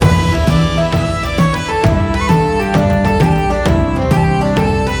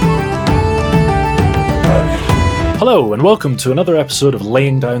Hello, and welcome to another episode of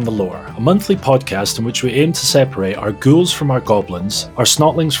Laying Down the Lore, a monthly podcast in which we aim to separate our ghouls from our goblins, our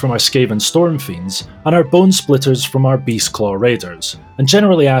snotlings from our Skaven storm fiends, and our bone splitters from our Beastclaw raiders, and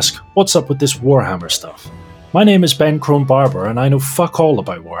generally ask, what's up with this Warhammer stuff? My name is Ben Crone Barber, and I know fuck all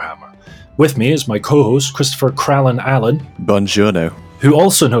about Warhammer. With me is my co-host, Christopher Crallan Allen. Buongiorno. Who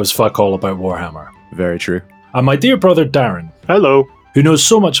also knows fuck all about Warhammer. Very true. And my dear brother Darren. Hello. Who knows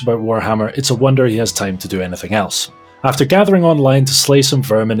so much about Warhammer, it's a wonder he has time to do anything else. After gathering online to slay some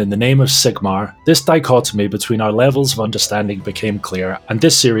vermin in the name of Sigmar, this dichotomy between our levels of understanding became clear, and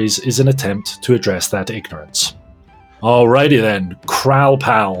this series is an attempt to address that ignorance. Alrighty then, Kral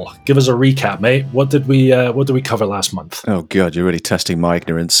Pal, give us a recap, mate. What did we cover last month? Oh god, you're really testing my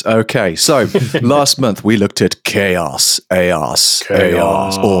ignorance. Okay, so last month we looked at Chaos, Eos,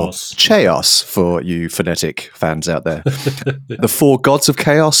 or Chaos for you phonetic fans out there. The four gods of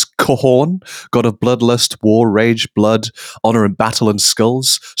Chaos: Cohorn, god of bloodlust, war, rage, blood, honor and battle and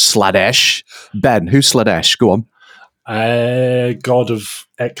skulls. Slaanesh. Ben, who's Slaanesh? Go on. God of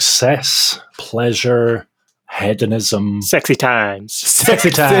excess, pleasure, hedonism. Sexy times. Sexy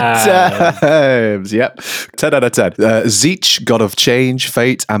times. Yep. 10 out of 10. Zeech, god of change,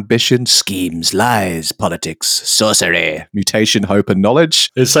 fate, ambition, schemes, lies, politics, sorcery, mutation, hope, and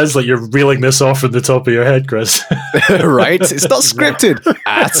knowledge. It sounds like you're reeling this off from the top of your head, Chris. Right? It's not scripted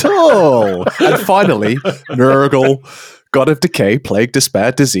at all. And finally, Nurgle, god of decay, plague,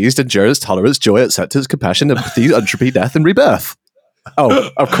 despair, disease, endurance, tolerance, joy, acceptance, compassion, empathy, entropy, death, and rebirth. Oh,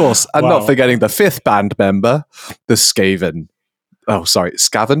 of course. And not forgetting the fifth band member, the Skaven. Oh, sorry.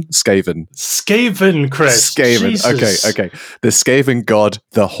 Skaven, Chris. Skaven. Jesus. Okay. The Skaven god,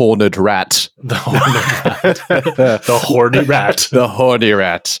 the Horned Rat. The Horned Rat. The Horny Rat. The Horny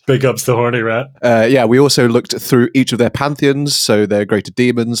Rat. Big ups the Horny Rat. Yeah, we also looked through each of their pantheons. So their greater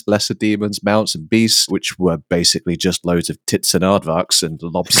demons, lesser demons, mounts, and beasts, which were basically just loads of tits and aardvarks and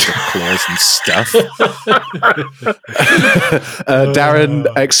lobster claws and stuff. Darren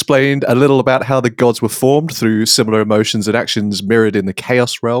explained a little about how the gods were formed through similar emotions and actions mirrored in the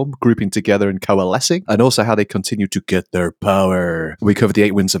Chaos realm, grouping together and coalescing, and also how they continue to get their power. We covered the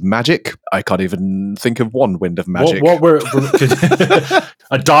 8 winds of magic. I can't even think of one wind of magic. What were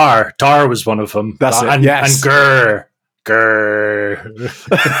a Dar? Dar was one of them. That's it. And, Yes. And Grr.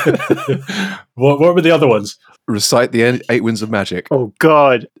 What were the other ones? Recite the 8 winds of magic. Oh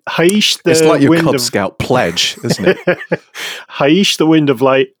God, Haish the It's like your wind Cub of Scout pledge, isn't it? Haish the wind of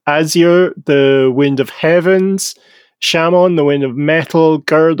light, Azure the wind of heavens, Shamon the wind of metal,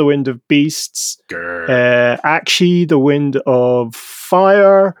 Gur the wind of beasts, Akshi the wind of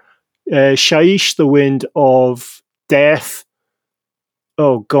fire, Shaish the wind of death.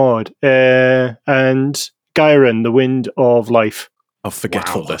 Oh God, and Gyron the wind of life. Of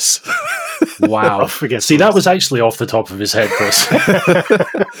forgetfulness. Wow. Forgetfulness. See, that was actually off the top of his head, Chris.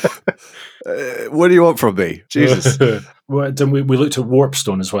 What do you want from me? Jesus. Well, then we looked at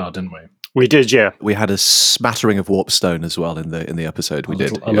Warpstone as well, didn't we? We did, yeah. We had a smattering of Warpstone as well in the episode. We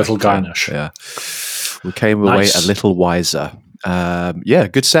did A little garnish. Yeah. We came away a little wiser. Yeah,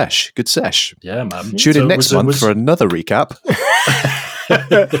 good sesh. Yeah, man. Tune in next month for another recap.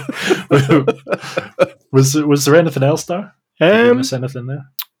 Was there anything else there? Did we miss anything there?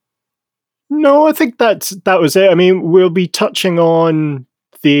 No, I think that was it. I mean, we'll be touching on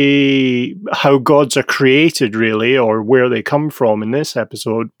how gods are created, really, or where they come from in this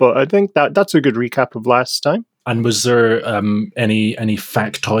episode. But I think that's a good recap of last time. And was there any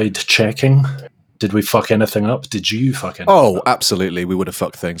factoid checking? Did we fuck anything up? Did you fuck anything up? Oh, absolutely. We would have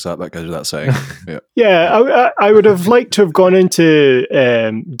fucked things up. That goes without saying. Yeah. Yeah, I would have liked to have gone into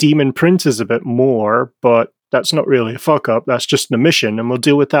demon princes a bit more, but that's not really a fuck up. That's just an omission, and we'll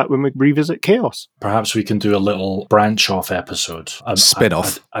deal with that when we revisit Chaos. Perhaps we can do a little branch off episode.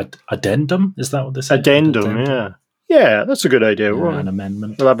 Spin-off. Addendum? Is that what they said? Addendum, yeah. Yeah, that's a good idea. Yeah, an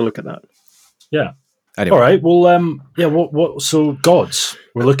amendment. We'll have a look at that. Yeah. Anyway. All right. Well, yeah. What? So gods.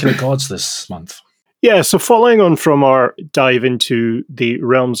 We're looking at gods this month. Yeah, so following on from our dive into the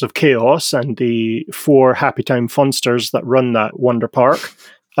realms of chaos and the 4 Happy Time funsters that run that Wonder Park,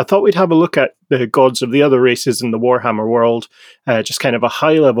 I thought we'd have a look at the gods of the other races in the Warhammer world, just kind of a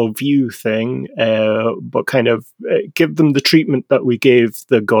high-level view thing, but kind of give them the treatment that we gave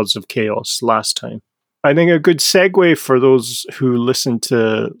the gods of chaos last time. I think a good segue for those who listened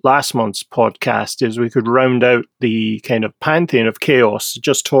to last month's podcast is we could round out the kind of pantheon of chaos,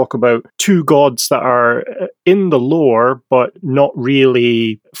 just talk about 2 gods that are in the lore, but not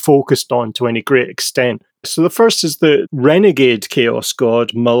really focused on to any great extent. So the first is the renegade chaos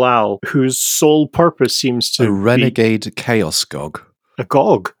god, Malal, whose sole purpose seems to be... A renegade chaos god? A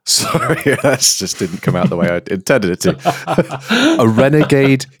Gog. Sorry, that just didn't come out the way I intended it to. A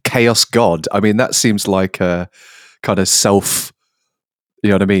renegade chaos god. I mean, that seems like a kind of you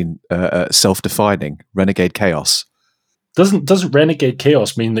know what I mean? Self-defining renegade chaos. Doesn't renegade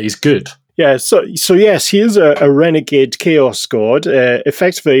chaos mean that he's good? Yeah, so yes, he is a renegade chaos god.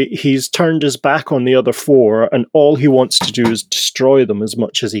 Effectively, he's turned his back on the other four, and all he wants to do is destroy them as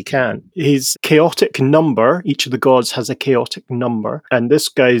much as he can. His chaotic number, each of the gods has a chaotic number, and this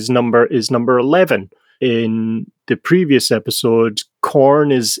guy's number is number 11. In the previous episode,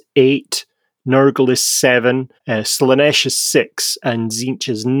 Khorne is 8, Nurgle is 7, Slaanesh is 6, and Tzeentch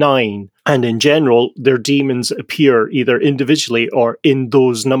is 9. And in general, their demons appear either individually or in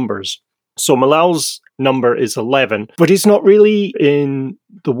those numbers. So Malal's number is 11, but he's not really in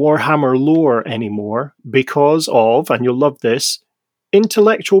the Warhammer lore anymore because of, and you'll love this,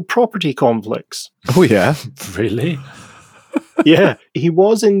 intellectual property conflicts. Oh, yeah. Really? Yeah, he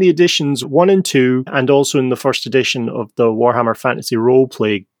was in the editions 1 and 2, and also in the first edition of the Warhammer Fantasy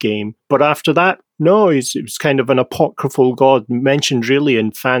Roleplay game. But after that, no, he's kind of an apocryphal god mentioned really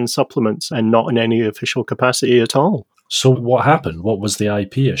in fan supplements and not in any official capacity at all. So what happened? What was the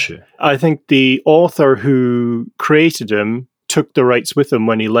IP issue? I think the author who created him took the rights with him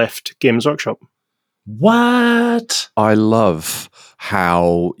when he left Games Workshop. What? I love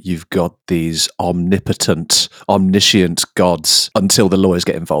how you've got these omnipotent, omniscient gods until the lawyers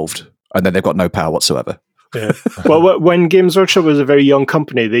get involved, and then they've got no power whatsoever. Yeah. Well, when Games Workshop was a very young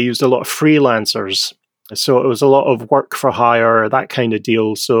company, they used a lot of freelancers. So it was a lot of work for hire, that kind of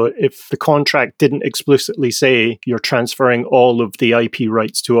deal. So if the contract didn't explicitly say you're transferring all of the IP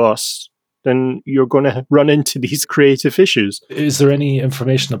rights to us, then you're going to run into these creative issues. Is there any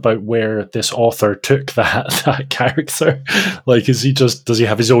information about where this author took that character? Like, does he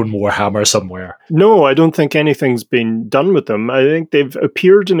have his own Warhammer somewhere? No, I don't think anything's been done with them. I think they've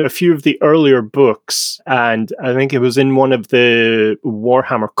appeared in a few of the earlier books, and I think it was in one of the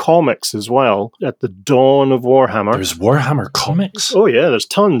Warhammer comics as well, at the dawn of Warhammer. There's Warhammer comics? Oh yeah, there's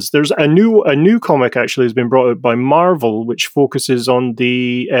tons. There's a new comic actually has been brought out by Marvel, which focuses on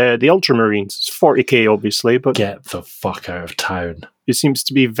the Ultramarines. It's 40k, obviously, but get the fuck out of town. It seems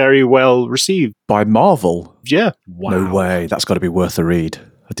to be very well received. By Marvel? Yeah. Wow. No way. That's got to be worth a read.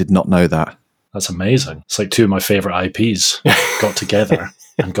 I did not know that. That's amazing. It's like two of my favourite IPs got together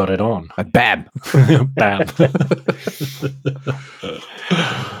and got it on. And bam! Bam.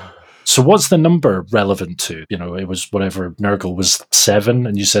 So what's the number relevant to? You know, it was whatever, Nurgle was 7,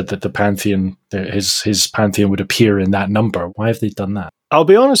 and you said that the Pantheon, his Pantheon would appear in that number. Why have they done that? I'll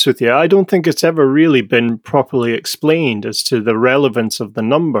be honest with you, I don't think it's ever really been properly explained as to the relevance of the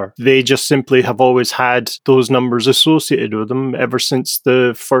number. They just simply have always had those numbers associated with them ever since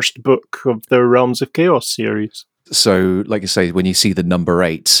the first book of the Realms of Chaos series. So, like you say, when you see the number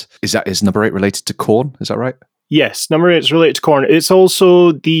 8, is number 8 related to Khorne? Is that right? Yes, number 8 is related to Khorne. It's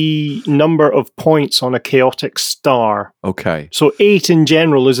also the number of points on a chaotic star. Okay. So 8 in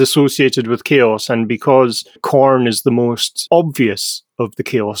general is associated with chaos, and because Khorne is the most obvious of the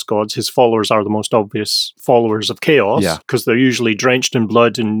chaos gods, his followers are the most obvious followers of chaos, because they're usually drenched in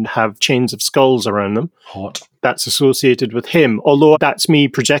blood and have chains of skulls around them. Hot. That's associated with him, although that's me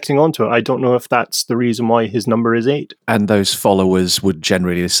projecting onto it. I don't know if that's the reason why his number is 8. And those followers would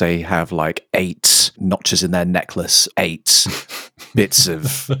generally say have like 8 notches in their necklace, 8 bits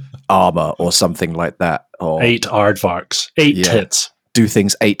of armor or something like that. Or 8 aardvarks, 8 tits. Do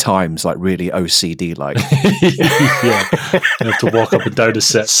things 8 times, like really OCD like. Yeah. You have to walk up and down the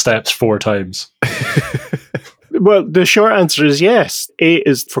steps 4 times. Well, the short answer is yes. 8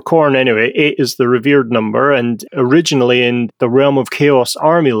 is, for Khorne anyway, 8 is the revered number, and originally in the Realm of Chaos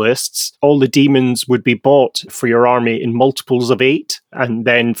army lists, all the demons would be bought for your army in multiples of 8, and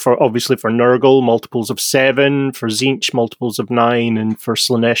then obviously for Nurgle, multiples of 7, for Tzeentch, multiples of 9, and for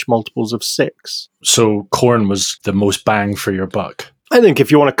Slaanesh, multiples of 6. So Khorne was the most bang for your buck. I think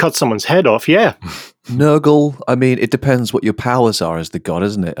if you want to cut someone's head off, yeah. Nurgle, I mean, it depends what your powers are as the god,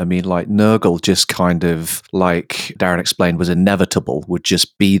 isn't it? I mean, like, Nurgle just kind of, like Darren explained, was inevitable, would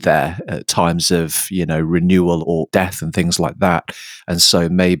just be there at times of, you know, renewal or death and things like that. And so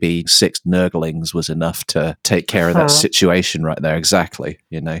maybe 6 Nurglings was enough to take care of that situation right there, exactly,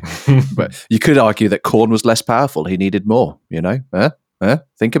 you know. But you could argue that Khorne was less powerful. He needed more, you know.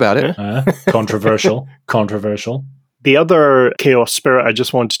 Think about it. Controversial. Controversial. The other chaos spirit I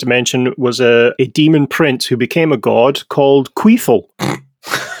just wanted to mention was a demon prince who became a god called Queethel.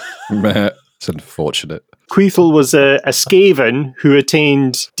 It's unfortunate. Queethel was a Skaven who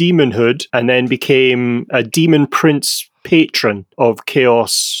attained demonhood and then became a demon prince patron of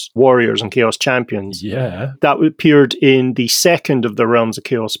Chaos Warriors and Chaos Champions. Yeah. That appeared in the second of the Realms of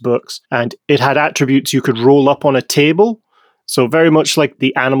Chaos books, and it had attributes you could roll up on a table. So very much like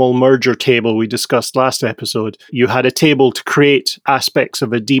the animal merger table we discussed last episode, you had a table to create aspects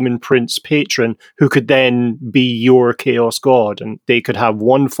of a demon prince patron who could then be your chaos god, and they could have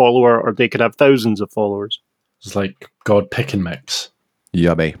one follower or they could have thousands of followers. It's like God pick and mix.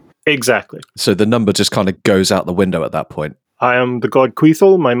 Yummy. Exactly. So the number just kind of goes out the window at that point. I am the god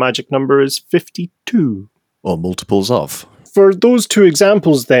Queethel. My magic number is 52. Or multiples of. For those two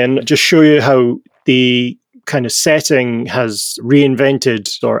examples then, just show you how the kind of setting has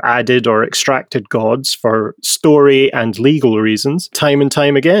reinvented or added or extracted gods for story and legal reasons time and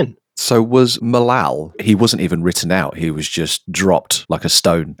time again. So was Malal, he wasn't even written out, he was just dropped like a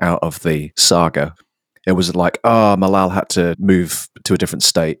stone out of the saga. It was like, Malal had to move to a different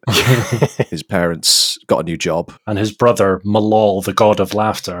state. His parents got a new job. And his brother, Malal, the god of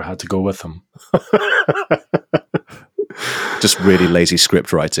laughter, had to go with him. Just really lazy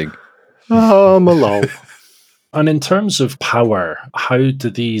script writing. Malal. And in terms of power, how do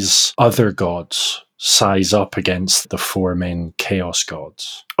these other gods size up against the four main chaos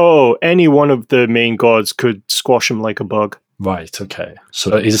gods? Oh, any one of the main gods could squash him like a bug. Right, okay.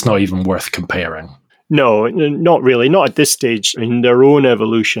 So it's not even worth comparing. No, not really. Not at this stage in their own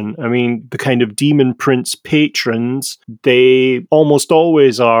evolution. I mean, the kind of demon prince patrons, they almost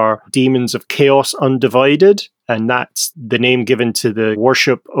always are demons of chaos undivided. And that's the name given to the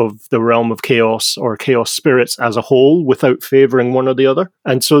worship of the realm of chaos or chaos spirits as a whole without favoring one or the other.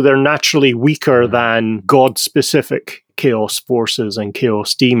 And so they're naturally weaker than god-specific chaos forces and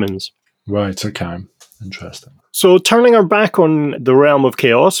chaos demons. Right, okay. Interesting. So turning our back on the realm of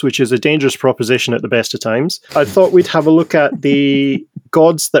chaos, which is a dangerous proposition at the best of times, I thought we'd have a look at the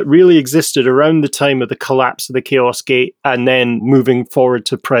gods that really existed around the time of the collapse of the Chaos Gate and then moving forward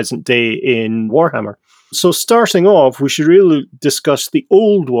to present day in Warhammer. So starting off, we should really discuss the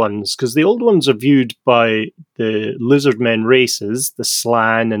old ones, because the old ones are viewed by the lizardmen races, the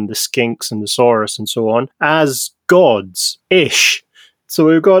Slann and the Skinks and the Saurus and so on, as gods-ish. So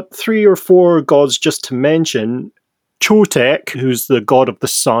we've got 3 or 4 gods just to mention. Chotek, who's the god of the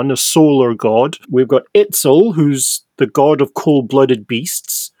sun, a solar god. We've got Itzel, who's the god of cold-blooded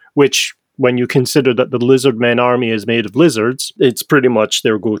beasts, which, when you consider that the Lizardmen army is made of lizards, it's pretty much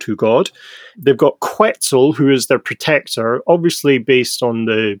their go-to god. They've got Quetzal, who is their protector, obviously based on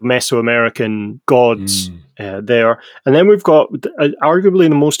the Mesoamerican gods there. And then we've got, arguably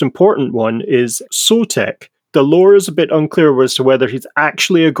the most important one, is Sotek. The lore is a bit unclear as to whether he's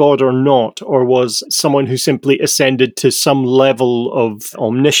actually a god or not, or was someone who simply ascended to some level of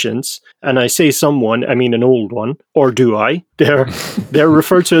omniscience. And I say someone, I mean an old one, or do I? They're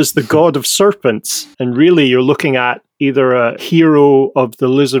referred to as the god of serpents. And really you're looking at either a hero of the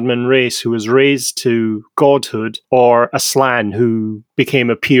lizardman race who was raised to godhood, or a Slann who became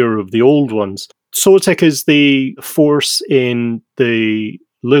a peer of the old ones. Sotek is the force in the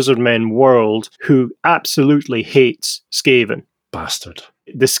Lizardmen world who absolutely hates Skaven. Bastard.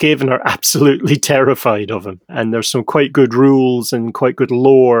 The Skaven are absolutely terrified of him. And there's some quite good rules and quite good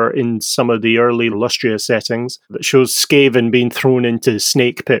lore in some of the early Lustria settings that shows Skaven being thrown into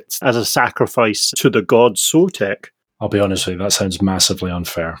snake pits as a sacrifice to the god Sotek. I'll be honest with you, that sounds massively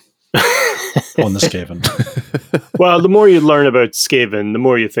unfair on the Skaven. Well, the more you learn about Skaven, the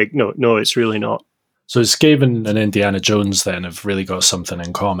more you think, no, it's really not. So Skaven and Indiana Jones then have really got something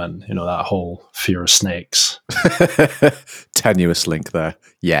in common, you know, that whole fear of snakes. Tenuous link there.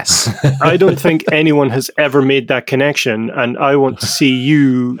 Yes. I don't think anyone has ever made that connection, and I want to see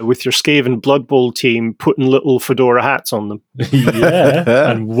you with your Skaven Blood Bowl team putting little fedora hats on them.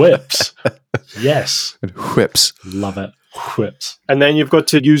 Yeah, and whips. Yes. And whips. Love it. Whips. And then you've got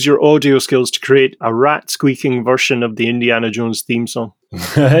to use your audio skills to create a rat squeaking version of the Indiana Jones theme song.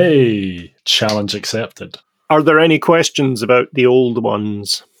 Hey, challenge accepted. Are there any questions about the old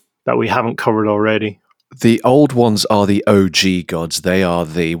ones that we haven't covered already? The old ones are the OG gods. They are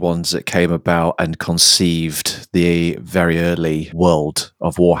the ones that came about and conceived the very early world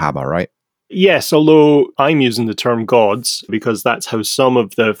of Warhammer, right? Yes, although I'm using the term gods because that's how some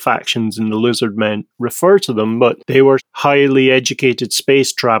of the factions in the Lizardmen refer to them, but they were highly educated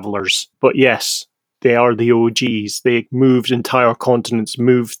space travelers. But yes, they are the OGs. They moved entire continents,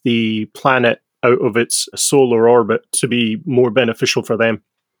 moved the planet out of its solar orbit to be more beneficial for them.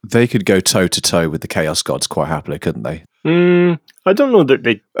 They could go toe-to-toe with the Chaos Gods quite happily, couldn't they? I don't know that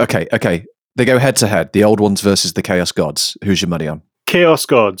they... Okay. They go head-to-head. The old ones versus the Chaos Gods. Who's your money on? Chaos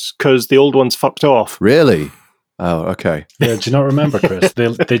Gods, because the old ones fucked off. Really? Oh, okay. Yeah, do you not remember, Chris?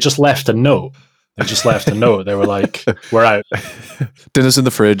 They just left a note. They just left a note. They were like, "We're out. Dinner's in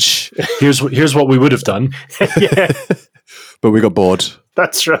the fridge, Here's what we would have done. Yeah, but we got bored.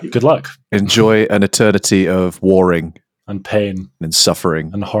 that's right. Good luck." Enjoy an eternity of warring And pain and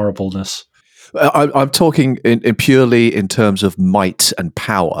suffering. and horribleness. I'm talking in purely in terms of might and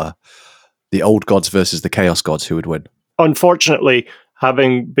power. The old gods versus the chaos gods, who would win? Unfortunately,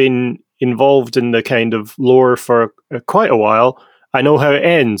 having been involved in the kind of lore for quite a while, I know how it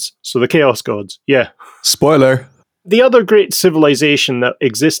ends. So the Chaos Gods, yeah. Spoiler. The other great civilization that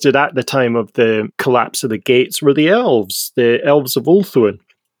existed at the time of the collapse of the gates were the elves of Ulthuan.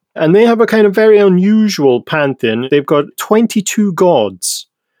 And they have a kind of very unusual pantheon. They've got 22 gods.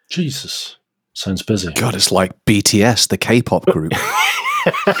 Jesus. Sounds busy. God, it's like BTS, the K-pop group.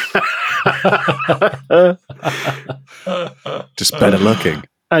 Just better looking.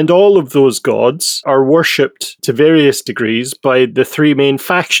 And all of those gods are worshipped to various degrees by the three main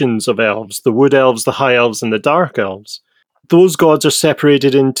factions of elves, the wood elves, the high elves, and the dark elves. Those gods are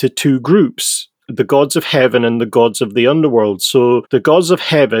separated into two groups, the gods of heaven and the gods of the underworld. So the gods of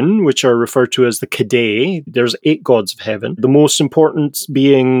heaven, which are referred to as the Kadai, there's 8 gods of heaven. The most important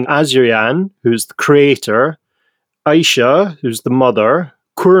being Azurian, who's the creator, Aisha, who's the mother,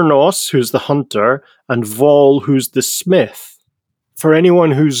 Kurnos, who's the hunter, and Vol, who's the smith. For anyone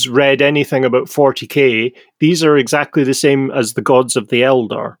who's read anything about 40k, these are exactly the same as the gods of the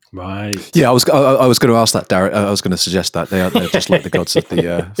Eldar. Right. Yeah, I was going to ask that, Darren. I was going to suggest that they're just like the gods of the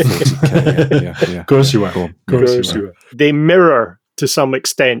 40k. Yeah. Of course you are. Go on. Of course you are. They mirror, to some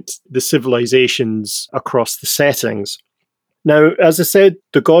extent, the civilizations across the settings. Now, as I said,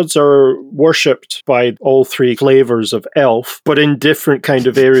 the gods are worshipped by all 3 flavors of elf, but in different kind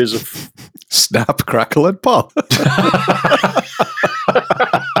of areas of... Snap, crackle, and pop.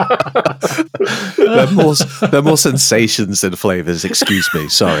 They're more sensations than flavors. Excuse me.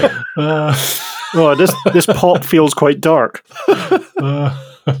 Sorry. Oh, this pop feels quite dark.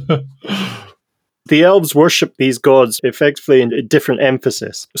 The elves worship these gods effectively in a different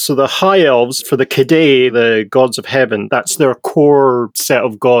emphasis. So the high elves, for the Kadai, the gods of heaven, that's their core set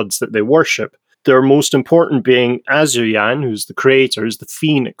of gods that they worship. Their most important being Azurian, who's the creator, is the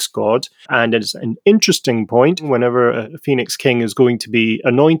phoenix god. And it's an interesting point. Whenever a phoenix king is going to be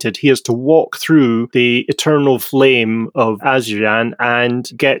anointed, he has to walk through the eternal flame of Azurian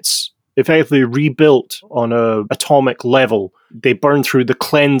and gets effectively rebuilt on an atomic level. They burn through the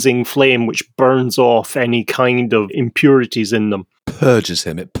cleansing flame, which burns off any kind of impurities in them. Purges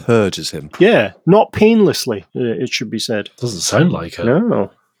him. It purges him. Yeah, not painlessly, it should be said. Doesn't sound like it. No.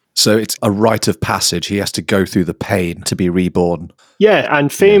 So it's a rite of passage. He has to go through the pain to be reborn. Yeah,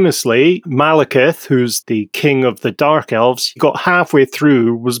 and famously, Malekith, who's the king of the Dark Elves, got halfway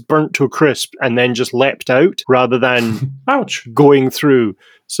through, was burnt to a crisp, and then just leapt out rather than Ouch. going through.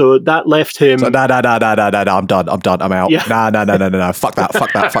 So that left him... So, no, I'm done, I'm out. Yeah. No, fuck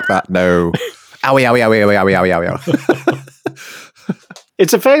that, no. Owie.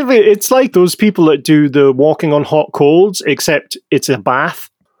 It's effectively, it's like those people that do the walking on hot coals, except it's a bath.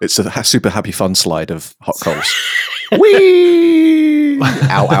 It's a super happy fun slide of hot coals. Whee!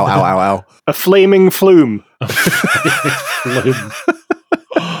 Ow. A flaming flume.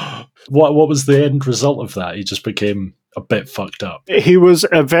 What was the end result of that? He just became a bit fucked up. He was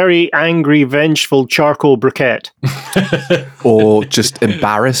a very angry, vengeful charcoal briquette. Or just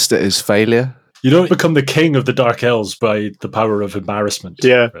embarrassed at his failure. You don't become the king of the Dark Elves by the power of embarrassment.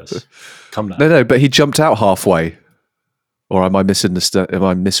 Yeah. Chris. Come now. No, but he jumped out halfway. Or am I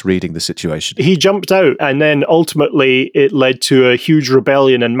misreading the situation? He jumped out, and then ultimately it led to a huge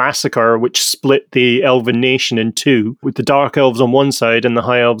rebellion and massacre, which split the Elven nation in two, with the Dark Elves on one side and the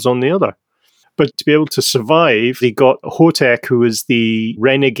High Elves on the other. But to be able to survive, they got Hotek, who is the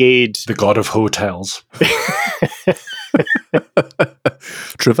renegade... The god of hotels.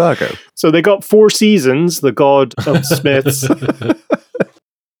 Trivago. So they got 4 seasons, the god of smiths.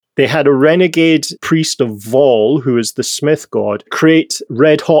 They had a renegade priest of Vol, who is the smith god, create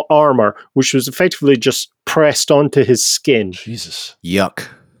red hot armor, which was effectively just pressed onto his skin. Jesus. Yuck.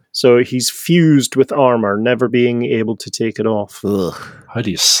 So he's fused with armor, never being able to take it off. Ugh. How do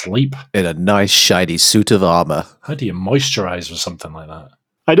you sleep? In a nice shiny suit of armor. How do you moisturize with something like that?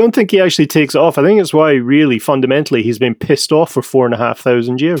 I don't think he actually takes it off. I think it's why, really, fundamentally, he's been pissed off for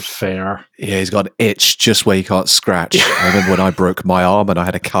 4,500 years. Fair. Yeah, he's got an itch just where you can't scratch. I remember when I broke my arm and I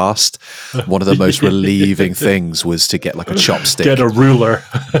had a cast, one of the most relieving things was to get like a chopstick. Get a ruler.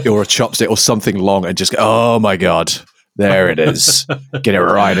 Or a chopstick or something long and just go, oh my God, there it is. Get it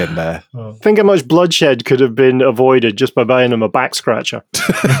right in there. Think how much bloodshed could have been avoided just by buying him a back scratcher.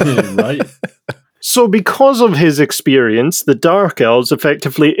 Right. So because of his experience, the Dark Elves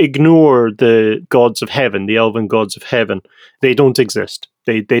effectively ignore the gods of heaven, the elven gods of heaven. They don't exist.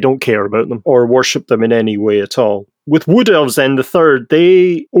 They don't care about them or worship them in any way at all. With Wood Elves then, the third,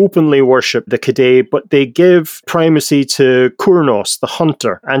 they openly worship the K'dae, but they give primacy to Kurnos, the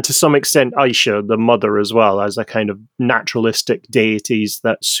hunter, and to some extent Aisha, the mother as well, as a kind of naturalistic deities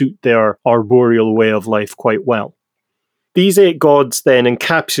that suit their arboreal way of life quite well. These 8 gods then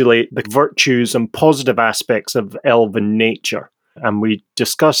encapsulate the virtues and positive aspects of elven nature. And we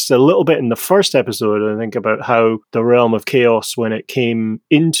discussed a little bit in the first episode, I think, about how the realm of chaos, when it came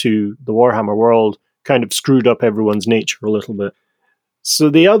into the Warhammer world, kind of screwed up everyone's nature a little bit. So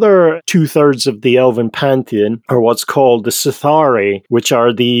the other 2/3 of the elven pantheon are what's called the Sithari, which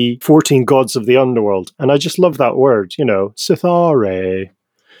are the 14 gods of the underworld. And I just love that word, Sithari.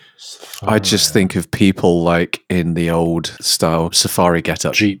 I just think of people like in the old style safari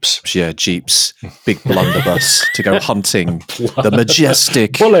getup. Jeeps. Yeah, jeeps. Big blunderbuss to go hunting. The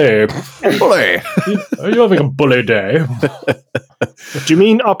majestic. Bully! Bully! Are you having a bully day? Do you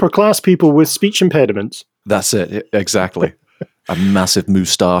mean upper class people with speech impediments? That's it, exactly. And massive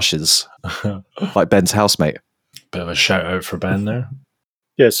moustaches. Like Ben's housemate. Bit of a shout out for Ben there.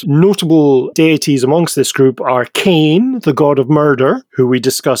 Yes, notable deities amongst this group are Cain, the god of murder, who we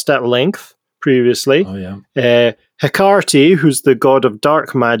discussed at length previously. Oh, yeah. Hecate, who's the god of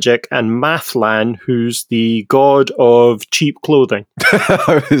dark magic, and Mathlan, who's the god of cheap clothing.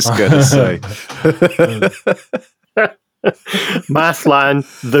 I was going to say.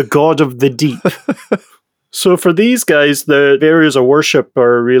 Mathlan, the god of the deep. So for these guys, the areas of worship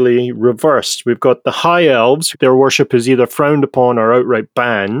are really reversed. We've got the High Elves, their worship is either frowned upon or outright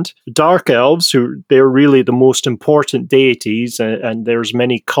banned. Dark Elves, they're really the most important deities, and there's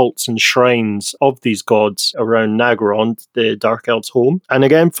many cults and shrines of these gods around Naggaron, the Dark Elves' home. And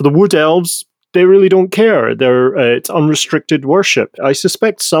again, for the Wood Elves, they really don't care. It's unrestricted worship. I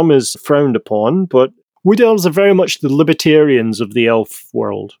suspect some is frowned upon, but Wood Elves are very much the libertarians of the elf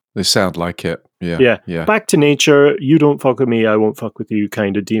world. They sound like it. Yeah. Back to nature, you don't fuck with me, I won't fuck with you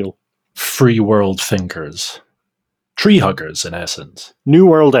kind of deal. Free world thinkers. Tree huggers, in essence. New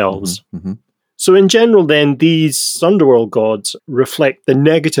World Elves. Mm-hmm. So in general then, these underworld gods reflect the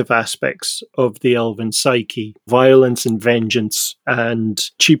negative aspects of the elven psyche. Violence and vengeance and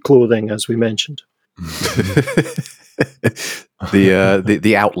cheap clothing, as we mentioned.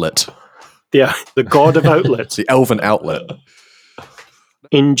 The outlet. Yeah, the god of outlets. The elven outlet.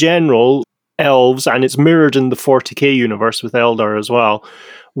 In general, elves, and it's mirrored in the 40k universe with Eldar as well,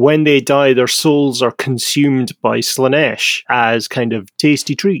 when they die, their souls are consumed by Slaanesh as kind of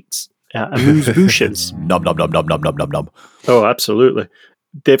tasty treats, amuse-bouches. Nom, nom, nom, nom, nom, nom, nom, nom. Oh, absolutely.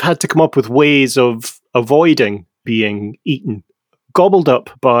 They've had to come up with ways of avoiding being eaten, gobbled up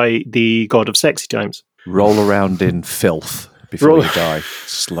by the god of sexy times. Roll around in filth before you die.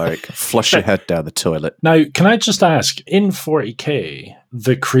 Just like flush your head down the toilet. Now, can I just ask, in 40k,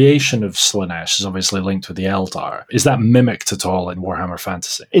 the creation of Slaanesh is obviously linked with the Eldar. Is that mimicked at all in Warhammer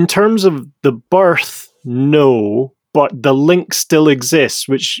Fantasy? In terms of the birth, no, but the link still exists,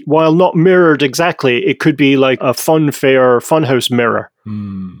 which, while not mirrored exactly, it could be like a funfair or funhouse mirror.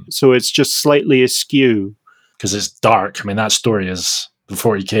 So it's just slightly askew. Because it's dark. I mean, that story is the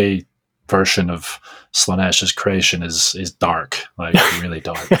 40k version of Slaanesh's creation is dark, like really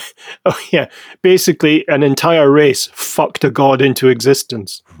dark. Oh yeah, basically an entire race fucked a god into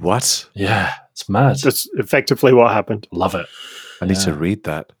existence. What? Yeah, it's mad. That's effectively what happened. Love it. I need to read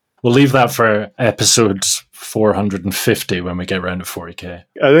that. We'll leave that for episode 450 when we get around to 40k.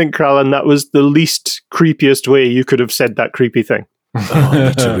 I think, Krallen, that was the least creepiest way you could have said that creepy thing. Oh, I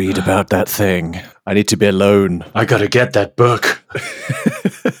need to read about that thing. I need to be alone. I gotta get that book.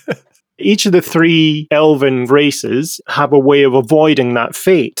 Each of the 3 elven races have a way of avoiding that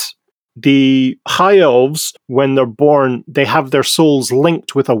fate. The High Elves, when they're born, they have their souls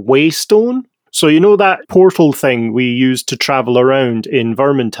linked with a waystone. So you know that portal thing we used to travel around in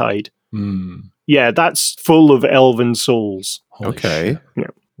Vermintide? Yeah, that's full of elven souls. Holy Okay. shit.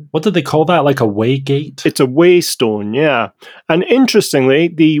 Yeah. What did they call that? Like a waygate? It's a waystone, yeah. And interestingly,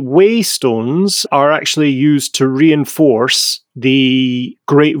 the waystones are actually used to reinforce the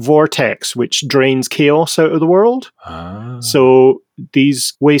Great Vortex, which drains chaos out of the world. So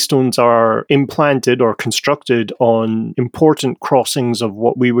these waystones are implanted or constructed on important crossings of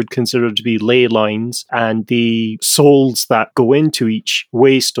what we would consider to be ley lines, and the souls that go into each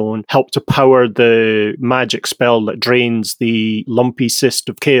waystone help to power the magic spell that drains the lumpy cyst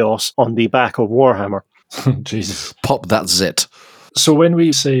of chaos on the back of Warhammer. Jesus. Pop that zit. So when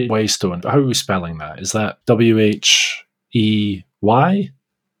we say waystone, how are we spelling that? Is that WHEY?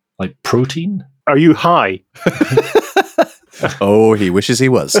 Like protein? Are you high? Oh, he wishes he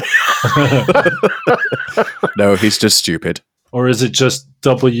was. No, he's just stupid. Or is it just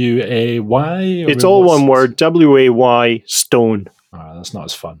W-A-Y? It's all one word, W-A-Y, stone. Oh, that's not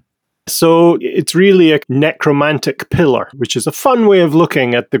as fun. So it's really a necromantic pillar, which is a fun way of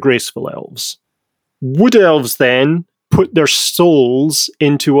looking at the graceful elves. Wood elves then put their souls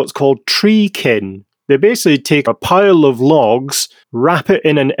into what's called treekin. They basically take a pile of logs, wrap it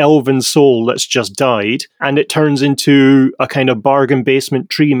in an elven soul that's just died, and it turns into a kind of bargain basement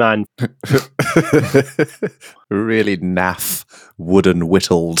tree man. Really naff, wooden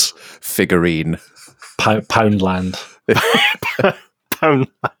whittled figurine. Poundland. Poundland.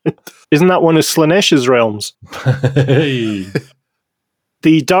 Isn't that one of Slaaneish's realms? Hey.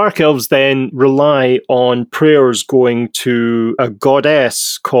 The Dark Elves then rely on prayers going to a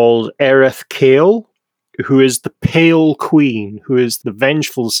goddess called Erith Kale, who is the Pale Queen, who is the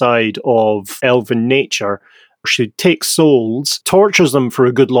vengeful side of elven nature. She takes souls, tortures them for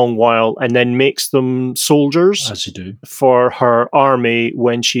a good long while, and then makes them soldiers As you do. for her army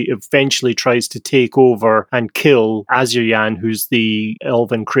when she eventually tries to take over and kill Azir-Yan, who's the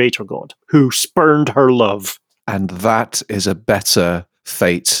elven creator god, who spurned her love. And that is a better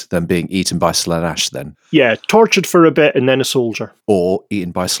fate than being eaten by Slaanesh then. Yeah, tortured for a bit and then a soldier. Or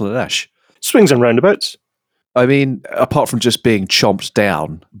eaten by Slaanesh. Swings and roundabouts. I mean, apart from just being chomped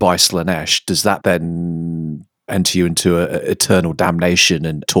down by Slaanesh, does that then enter you into eternal damnation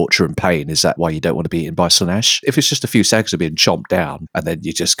and torture and pain? Is that why you don't want to be eaten by Slaanesh? If it's just a few seconds of being chomped down and then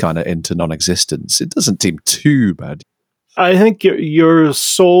you just kind of into non-existence, it doesn't seem too bad. I think your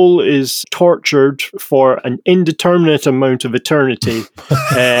soul is tortured for an indeterminate amount of eternity,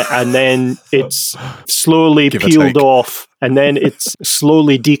 and then it's slowly peeled off, and then it's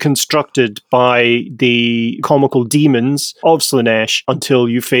slowly deconstructed by the comical demons of Slaanesh until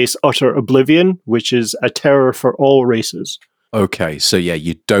you face utter oblivion, which is a terror for all races. Okay, so yeah,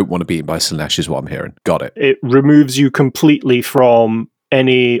 you don't want to be eaten by Slaanesh is what I'm hearing. Got it. It removes you completely from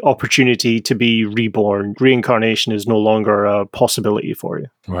any opportunity to be reborn. Reincarnation is no longer a possibility for you.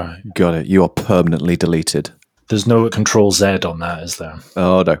 Right. Got it. You are permanently deleted. There's no Control Z on that, is there?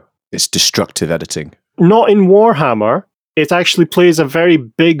 Oh, no. It's destructive editing. Not in Warhammer. It actually plays a very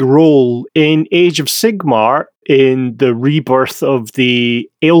big role in Age of Sigmar in the rebirth of the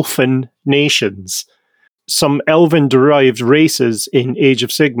Elfin nations. Some elven-derived races in Age of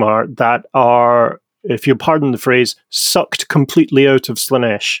Sigmar that are, if you pardon the phrase, sucked completely out of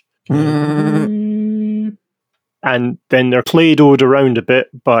Slaanesh. And then they're Play-Dohed around a bit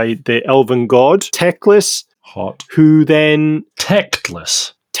by the elven god, Teclis. Hot. Who then...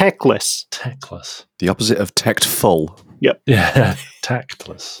 Tectless. Teclis. Tectless. The opposite of tactful. Yep. Yeah.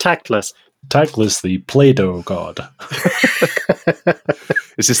 Tactless. Tactless. Tactless, the Play-Doh god.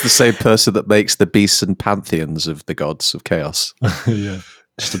 Is this the same person that makes the beasts and pantheons of the gods of chaos? Yeah.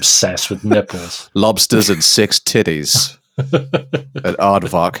 Just obsessed with nipples. Lobsters and 6 titties. And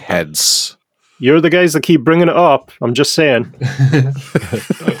aardvark heads. You're the guys that keep bringing it up. I'm just saying.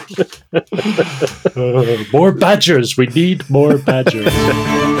 More badgers. We need more badgers.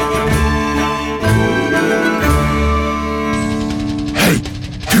 Hey,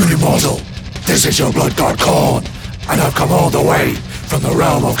 puny mortal. This is your blood god Khorne, and I've come all the way from the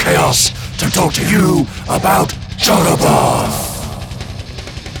realm of chaos to talk to you about Jarabath.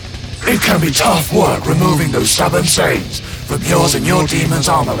 It can be tough work removing those stubborn stains from yours and your demon's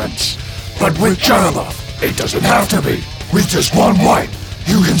armaments. But with Jarabath, it doesn't have to be. With just one wipe,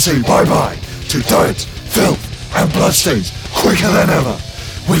 you can say bye-bye to dirt, filth, and bloodstains quicker than ever.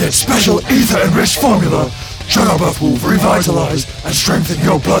 With its special ether-enriched formula, Jarabath will revitalize and strengthen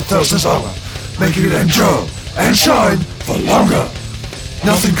your bloodthirster's armor, making it endure and shine for longer.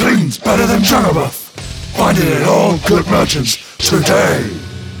 Nothing cleans better than Jarabath. Find it at all good merchants today.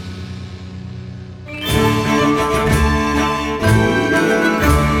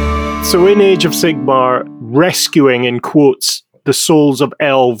 So in Age of Sigmar, rescuing, in quotes, the souls of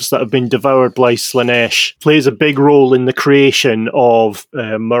elves that have been devoured by Slaanesh plays a big role in the creation of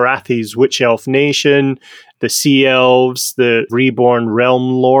Morathi's Witch Elf Nation, the Sea Elves, the Reborn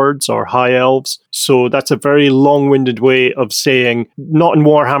Realm Lords, or High Elves. So that's a very long-winded way of saying, not in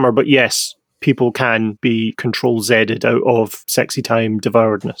Warhammer, but yes, people can be Control-Z'd out of sexy time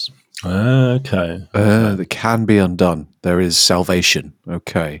devouredness. Okay. That can be undone. There is salvation.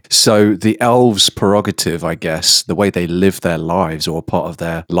 Okay. So the elves' prerogative, I guess, the way they live their lives or part of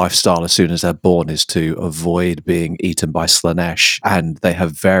their lifestyle as soon as they're born is to avoid being eaten by Slaanesh. And they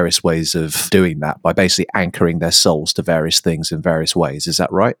have various ways of doing that by basically anchoring their souls to various things in various ways. Is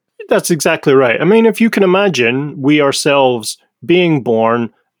that right? That's exactly right. I mean, if you can imagine, we ourselves being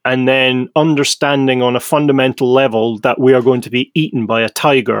born and then understanding on a fundamental level that we are going to be eaten by a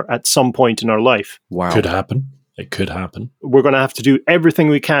tiger at some point in our life. Wow. Could happen. It could happen. We're going to have to do everything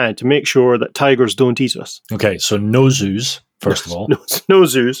we can to make sure that tigers don't eat us. Okay, so no zoos, first of all. No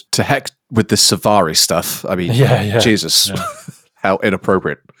zoos. To heck with this safari stuff. I mean, Yeah. Jesus. Yeah. How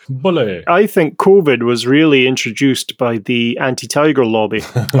inappropriate. Bully. I think COVID was really introduced by the anti-tiger lobby.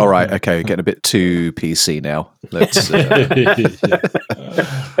 All right, okay, we're getting a bit too PC now. Let's.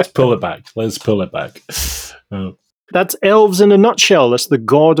 Let's pull it back. Let's pull it back. Oh. That's elves in a nutshell. That's the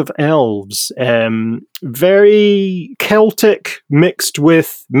god of elves. Very Celtic mixed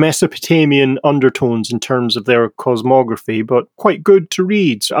with Mesopotamian undertones in terms of their cosmography, but quite good to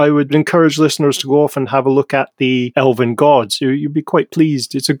read. So I would encourage listeners to go off and have a look at the elven gods. You'd be quite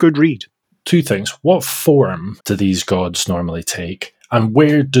pleased. It's a good read. Two things. What form do these gods normally take? And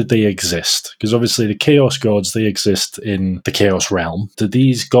where do they exist? Because obviously the chaos gods, they exist in the chaos realm. Do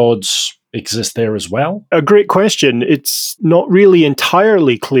these gods exist there as well? A great question. It's not really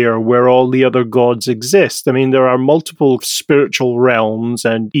entirely clear where all the other gods exist. I mean, there are multiple spiritual realms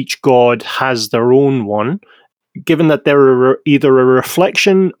and each god has their own one. Given that they're either a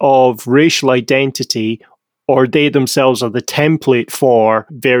reflection of racial identity or they themselves are the template for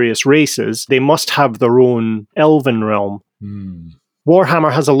various races, they must have their own elven realm.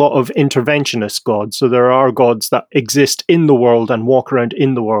 Warhammer has a lot of interventionist gods, so there are gods that exist in the world and walk around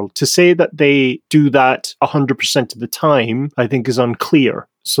in the world. To say that they do that 100% of the time, I think is unclear.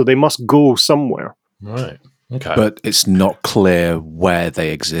 So they must go somewhere. Right. Okay. But it's not clear where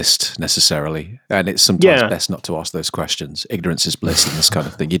they exist necessarily. And it's sometimes best not to ask those questions. Ignorance is bliss and this kind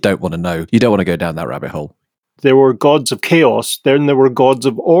of thing. You don't want to know. You don't want to go down that rabbit hole. There were gods of chaos, then there were gods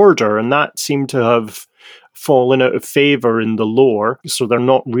of order, and that seemed to have fallen out of favor in the lore, so they're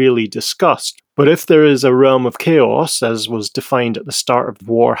not really discussed. But if there is a realm of chaos, as was defined at the start of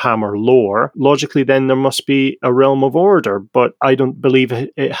Warhammer lore, logically then there must be a realm of order, but I don't believe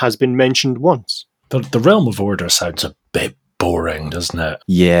it has been mentioned once. The realm of order sounds a bit boring, doesn't it?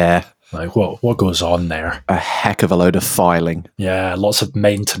 Yeah. Like, what goes on there? A heck of a load of filing. Yeah, lots of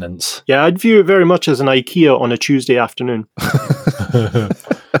maintenance. Yeah, I'd view it very much as an IKEA on a Tuesday afternoon.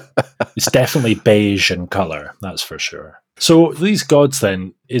 It's definitely beige in colour, that's for sure. So these gods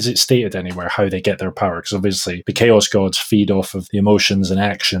then, is it stated anywhere how they get their power? Because obviously the chaos gods feed off of the emotions and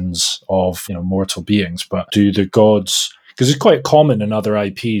actions of mortal beings, but do the gods... Because it's quite common in other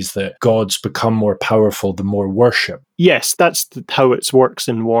IPs that gods become more powerful the more worship. Yes, that's how it works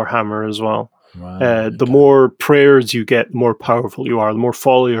in Warhammer as well. Right. The more prayers you get, the more powerful you are. The more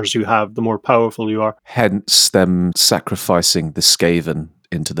followers you have, the more powerful you are. Hence them sacrificing the Skaven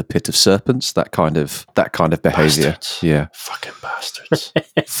into the pit of serpents, that kind of behavior. Bastards. Yeah. Fucking bastards.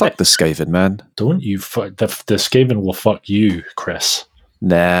 Fuck the Skaven, man. Don't you fuck... The Skaven will fuck you, Chris.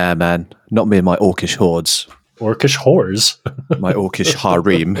 Nah, man. Not me and my orcish hordes. Orcish whores? My orcish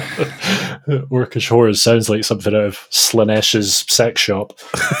harem. Orcish whores sounds like something out of Slanesh's sex shop.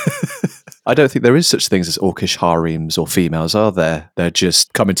 I don't think there is such things as orcish harems or females, are there? They're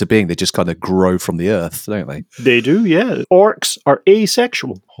just come into being. They just kind of grow from the earth, don't they? They do, yeah. Orcs are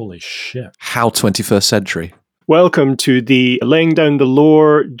asexual. Holy shit. How 21st century? Welcome to the Laying Down the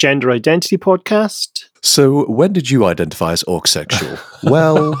Lore Gender Identity podcast. So when did you identify as orcsexual?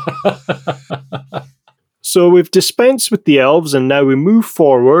 Well... So we've dispensed with the elves and now we move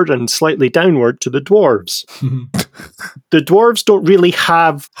forward and slightly downward to the dwarves. The dwarves don't really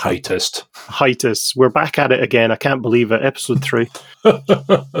have Heightist. heightists. We're back at it again. I can't believe it. Episode 3.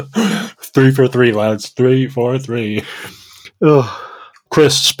 3 for 3, lads. 3 for 3. Ugh.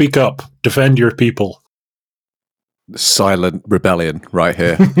 Chris, speak up. Defend your people. Silent rebellion right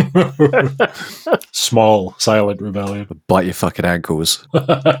here. Small, silent rebellion. Bite your fucking ankles.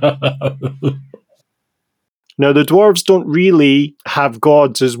 Now, the dwarves don't really have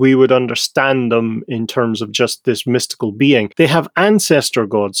gods as we would understand them in terms of just this mystical being. They have ancestor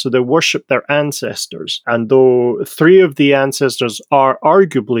gods, so they worship their ancestors. And though 3 of the ancestors are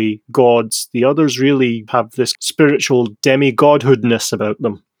arguably gods, the others really have this spiritual demigodhoodness about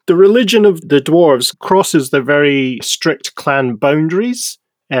them. The religion of the dwarves crosses the very strict clan boundaries.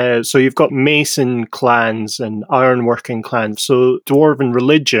 So you've got Mason clans and ironworking clans. So dwarven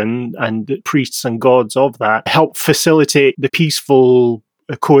religion and the priests and gods of that help facilitate the peaceful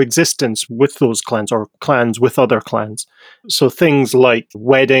coexistence with those clans or clans with other clans. So things like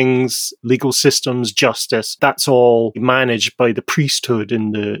weddings, legal systems, justice, that's all managed by the priesthood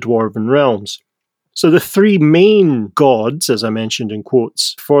in the dwarven realms. So the 3 main gods, as I mentioned in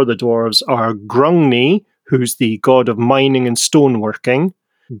quotes, for the dwarves are Grungni, who's the god of mining and stoneworking,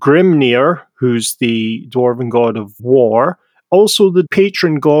 Grimnir, who's the dwarven god of war, Also the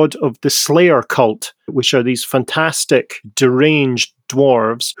patron god of the Slayer cult, which are these fantastic, deranged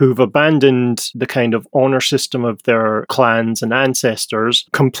dwarves who've abandoned the kind of honor system of their clans and ancestors,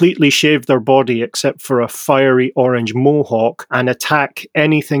 completely shave their body except for a fiery orange mohawk, and attack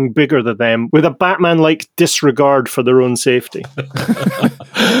anything bigger than them with a Batman-like disregard for their own safety.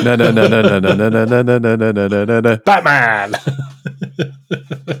 No. Batman!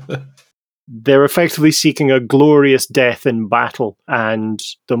 They're effectively seeking a glorious death in battle, and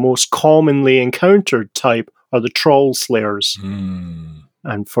the most commonly encountered type are the Troll Slayers.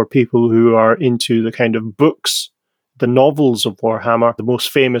 And for people who are into the kind of books, the novels of Warhammer, the most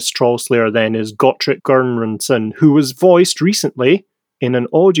famous Troll Slayer then is Gotrek Gurranson, who was voiced recently in an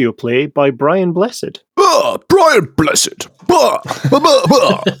audio play by Brian Blessed. Brian Blessed. That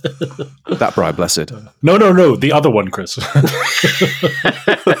Brian Blessed. No, the other one, Chris.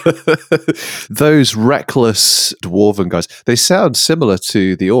 Those reckless dwarven guys, they sound similar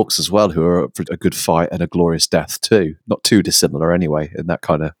to the orcs as well, who are up for a good fight and a glorious death too. Not too dissimilar anyway, in that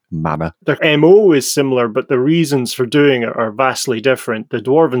kind of manner. Their MO is similar, but the reasons for doing it are vastly different. The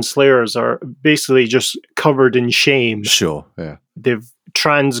Dwarven Slayers are basically just covered in shame. Sure, yeah. They've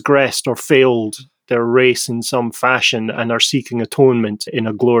transgressed or failed their race in some fashion and are seeking atonement in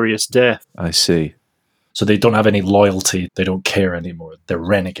a glorious death. I see. So they don't have any loyalty. They don't care anymore. They're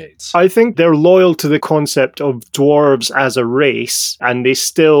renegades. I think they're loyal to the concept of dwarves as a race, and they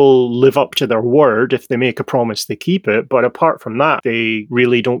still live up to their word. If they make a promise, they keep it. But apart from that, they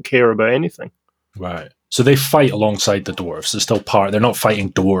really don't care about anything. Right. So they fight alongside the dwarves. They're still they're not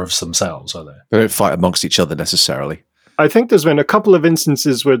fighting dwarves themselves, are they? They don't fight amongst each other necessarily. I think there's been a couple of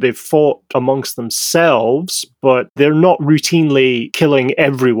instances where they've fought amongst themselves, but they're not routinely killing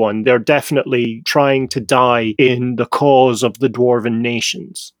everyone. They're definitely trying to die in the cause of the dwarven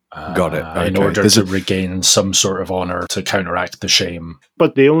nations. Got it. In Okay. order to regain some sort of honor to counteract the shame.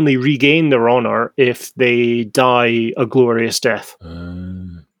 But they only regain their honor if they die a glorious death.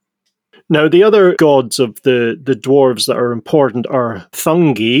 Now, the other gods of the dwarves that are important are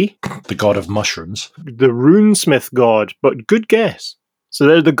Thungi, The god of mushrooms. the runesmith god, but good guess. So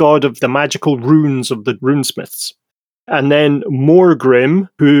they're the god of the magical runes of the runesmiths. And then Morgrim,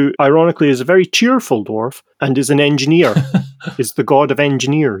 who ironically is a very cheerful dwarf and is an engineer, is the god of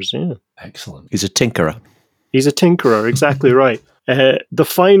engineers. Yeah. Excellent. He's a tinkerer. He's a tinkerer, exactly right. The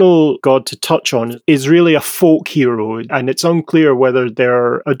final god to touch on is really a folk hero, and it's unclear whether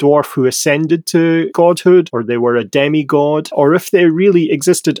they're a dwarf who ascended to godhood, or they were a demigod, or if they really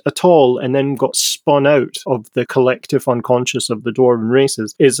existed at all and then got spun out of the collective unconscious of the dwarven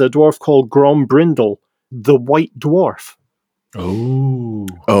races, is a dwarf called Grombrindle, the White Dwarf.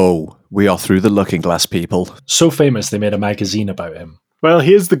 Oh, we are through the looking glass, people. So famous they made a magazine about him. Well,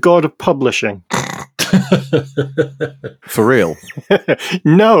 he is the god of publishing. For real?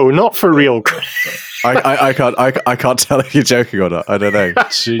 No, not for real. I can't tell if you're joking or not. I don't know.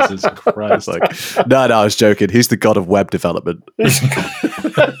 Jesus Christ. No, I was joking. He's the god of web development.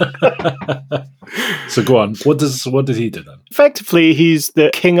 So go on. What did he do then? Effectively, he's the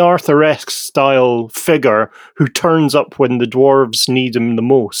King Arthur-esque style figure who turns up when the dwarves need him the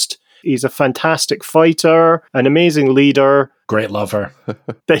most. He's a fantastic fighter, an amazing leader. Great lover.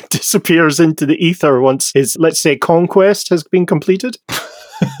 That disappears into the ether once his, let's say, conquest has been completed.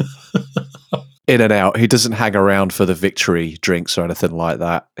 In and out. He doesn't hang around for the victory drinks or anything like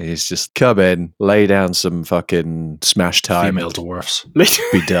that. He's just come in, lay down some fucking smash time. Female dwarfs.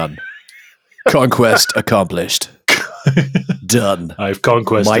 Be done. Conquest accomplished. Done. I've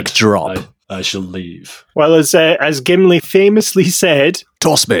conquested. Mic drop. I shall leave. Well, as Gimli famously said...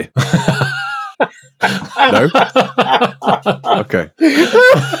 Toss me. No? Okay.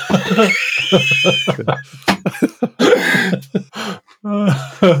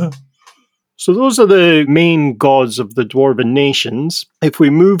 So those are the main gods of the dwarven nations. If we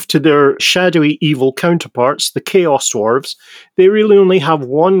move to their shadowy evil counterparts, the Chaos Dwarves, they really only have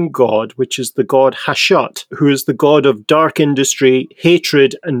one god, which is the god Hashut, who is the god of dark industry,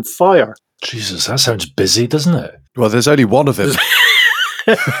 hatred, and fire. Jesus, that sounds busy, doesn't it? Well, there's only one of him.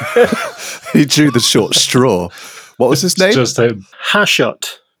 He drew the short straw. What was his name? Just him.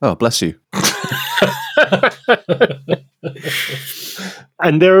 Hashut. Oh, bless you.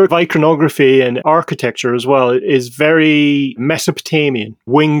 And their iconography and architecture as well is very Mesopotamian.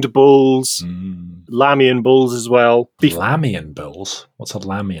 Winged bulls, Lamian bulls as well. Lamian bulls? What's a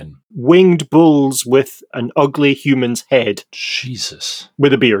Lamian? Winged bulls with an ugly human's head. Jesus.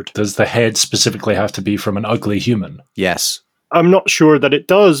 With a beard. Does the head specifically have to be from an ugly human? Yes. I'm not sure that it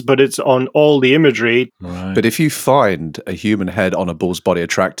does, but it's on all the imagery. Right. But if you find a human head on a bull's body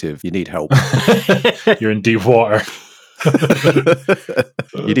attractive, you need help. You're in deep water.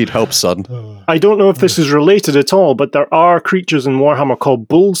 You need help, son. I don't know if this is related at all, but there are creatures in Warhammer called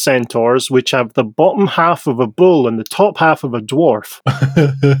bull centaurs, which have the bottom half of a bull and the top half of a dwarf.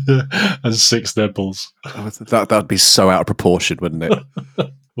 And 6 nipples. That'd be so out of proportion, wouldn't it?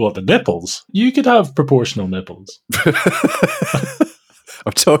 What, the nipples? You could have proportional nipples.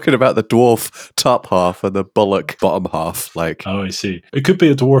 I'm talking about the dwarf top half and the bullock bottom half. Like, Oh, I see. It could be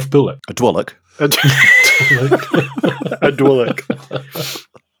a dwarf bullock. a dwallock. A Dwalek.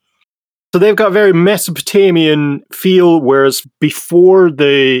 So they've got a very Mesopotamian feel, whereas before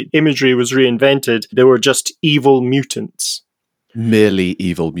the imagery was reinvented, they were just evil mutants. Merely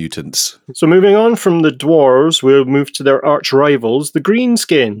evil mutants. So moving on from the dwarves, we'll move to their arch rivals, the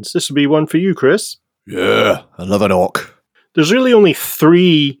greenskins. This will be one for you, Chris. Yeah, I love an orc. There's really only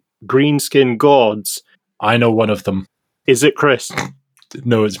 3 greenskin gods. I know one of them. Is it Chris?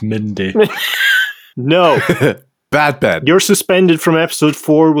 No, it's Mindy. No. Bad Ben. You're suspended from episode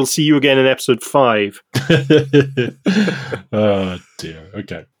 4. We'll see you again in episode 5. Oh, dear.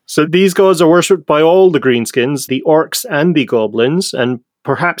 Okay. So these gods are worshipped by all the greenskins, the orcs and the goblins, and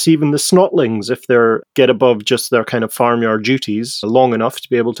perhaps even the snotlings if they get above just their kind of farmyard duties long enough to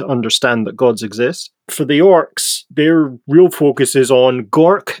be able to understand that gods exist. For the orcs, their real focus is on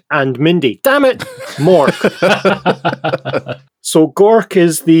Gork and Mindy. Damn it! Mork. So Gork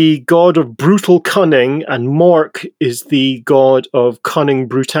is the god of brutal cunning, and Mork is the god of cunning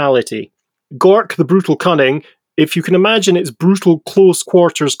brutality. Gork, the brutal cunning, if you can imagine, it's brutal close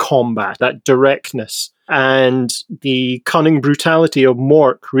quarters combat, that directness. And the cunning brutality of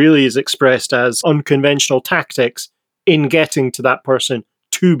Mork really is expressed as unconventional tactics in getting to that person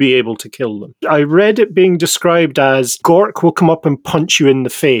to be able to kill them. I read it being described as Gork will come up and punch you in the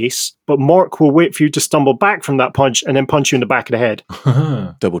face, but Mork will wait for you to stumble back from that punch and then punch you in the back of the head.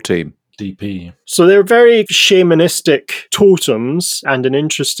 Double team. DP. So they're very shamanistic totems, and an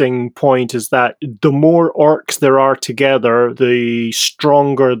interesting point is that the more orcs there are together, the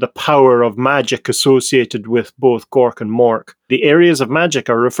stronger the power of magic associated with both Gork and Mork. The areas of magic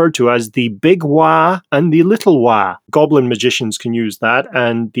are referred to as the Big Wa and the Little Wa. Goblin magicians can use that,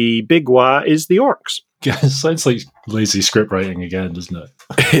 and the Big Wa is the orcs. Yeah, it sounds like lazy script writing again, doesn't it?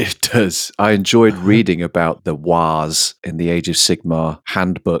 It does. I enjoyed reading about the Wars in the Age of Sigmar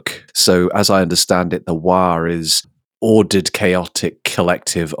handbook. So, as I understand it, the War is ordered, chaotic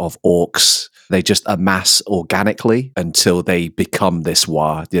collective of orcs. They just amass organically until they become this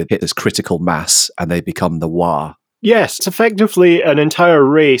War. They hit this critical mass and they become the War. Yes, it's effectively an entire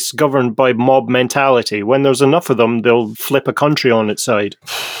race governed by mob mentality. When there's enough of them, they'll flip a country on its side.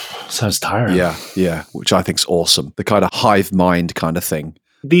 Sounds tiring. Yeah, which I think's awesome. The kind of hive mind kind of thing.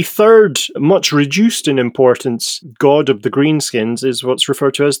 The third, much reduced in importance, god of the greenskins is what's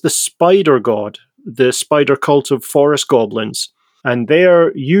referred to as the spider god, the spider cult of forest goblins. And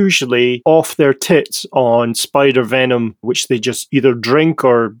they're usually off their tits on spider venom, which they just either drink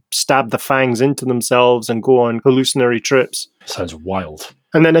or stab the fangs into themselves and go on hallucinatory trips. Sounds wild.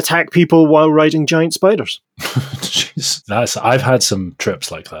 And then attack people while riding giant spiders. Jeez, I've had some trips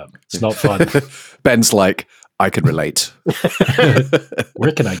like that. It's not fun. Ben's like, I can relate.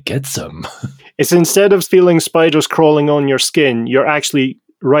 Where can I get some? It's instead of feeling spiders crawling on your skin, you're actually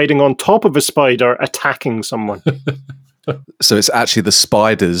riding on top of a spider attacking someone. So it's actually the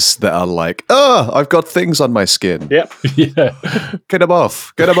spiders that are like, oh, I've got things on my skin. Yep. Yeah. Get them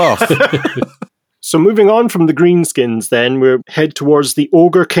off. Get them off. So moving on from the greenskins then, we head towards the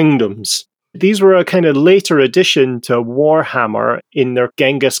Ogre Kingdoms. These were a kind of later addition to Warhammer in their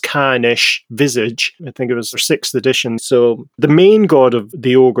Genghis Khan-ish visage. I think it was their 6th edition. So the main god of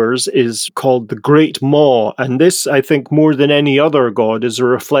the ogres is called the Great Maw. And this, I think, more than any other god, is a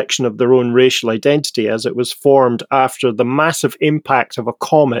reflection of their own racial identity, as it was formed after the massive impact of a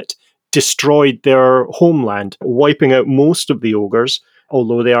comet destroyed their homeland, wiping out most of the ogres,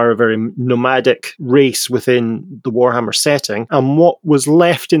 although they are a very nomadic race within the Warhammer setting. And what was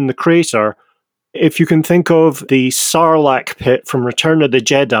left in the crater, if you can think of the Sarlacc pit from Return of the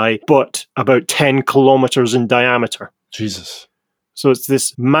Jedi, but about 10 kilometers in diameter. Jesus. So it's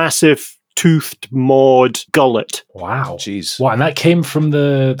this massive toothed mawed gullet. Wow. Jeez. Wow, and that came from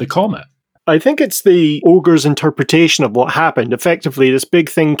the comet? I think it's the ogre's interpretation of what happened. Effectively, this big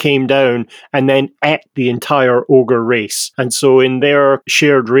thing came down and then ate the entire ogre race. And so in their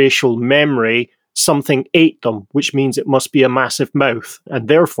shared racial memory, something ate them, which means it must be a massive mouth. And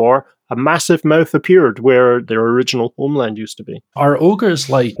therefore, a massive mouth appeared where their original homeland used to be. Are ogres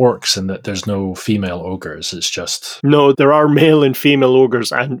like orcs in that there's no female ogres? It's just... No, there are male and female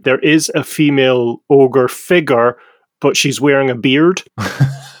ogres, and there is a female ogre figure, but she's wearing a beard.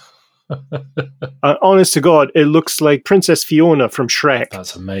 Honest to God, it looks like Princess Fiona from Shrek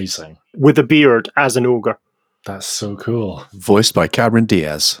That's amazing. with a beard as an ogre. That's so cool. Voiced by Cameron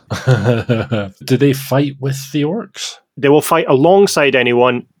Diaz. Do they fight with the orcs? They will fight alongside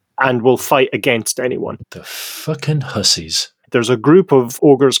anyone and will fight against anyone. The fucking hussies. There's a group of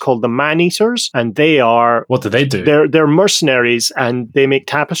ogres called the Man-Eaters, and they are... What do they do? They're mercenaries, and they make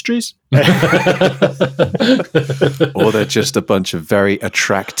tapestries. Or they're just a bunch of very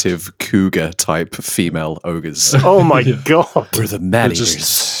attractive cougar-type female ogres. Oh my God. We're the man-eaters.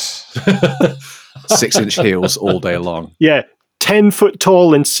 Just 6-inch heels all day long. Yeah, 10 foot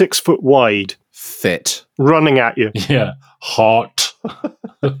tall and 6 foot wide, Fit. running at you. yeah, hot.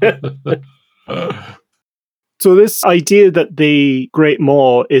 So this idea that the Great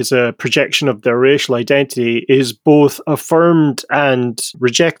Maw is a projection of their racial identity is both affirmed and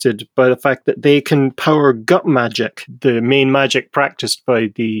rejected by the fact that they can power gut magic, the main magic practiced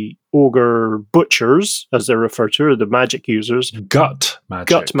by the ogre butchers, as they're referred to, or the magic users. Gut magic.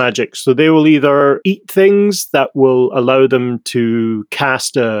 Gut magic. So they will either eat things that will allow them to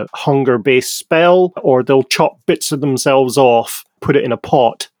cast a hunger-based spell, or they'll chop bits of themselves off, put it in a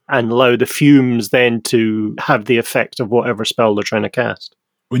pot, and allow the fumes then to have the effect of whatever spell they're trying to cast.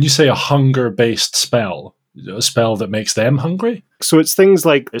 When you say a hunger-based spell, a spell that makes them hungry? So it's things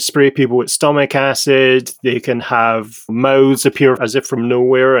like spray people with stomach acid, they can have mouths appear as if from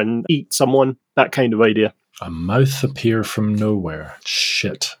nowhere and eat someone, that kind of idea. A mouth appear from nowhere.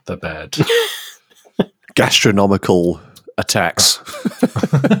 Shit the bed. Gastronomical attacks.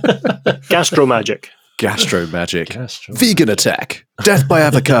 Gastro magic. Gastro magic. Gastro- Vegan attack. Death by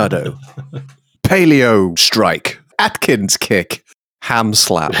avocado. Paleo strike. Atkins kick. Ham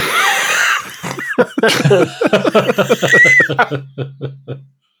slap.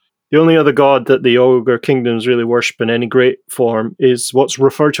 The only other god that the ogre kingdoms really worship in any great form is what's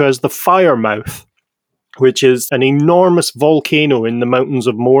referred to as the Fire Mouth, which is an enormous volcano in the mountains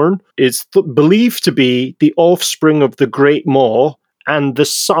of Mourne. It's believed to be the offspring of the Great Maw and the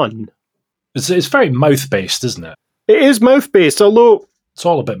sun. It's very mouth-based, isn't it? It is mouth-based, although It's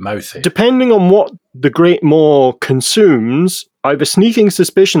all a bit mouthy. depending on what the Great Maw consumes, I have a sneaking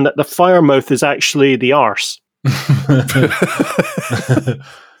suspicion that the Fire Mouth is actually the arse.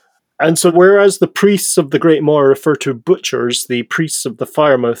 And so whereas the priests of the Great Maw are referred to butchers, the priests of the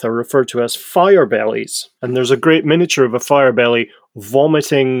Firemouth are referred to as firebellies. And there's a great miniature of a firebelly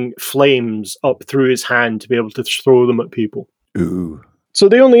vomiting flames up through his hand to be able to throw them at people. Ooh. So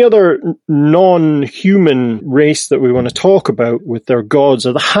the only other non-human race that we want to talk about with their gods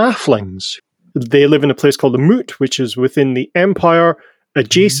are the halflings. They live in a place called the Moot, which is within the Empire,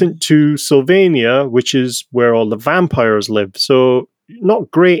 adjacent to Sylvania, which is where all the vampires live. So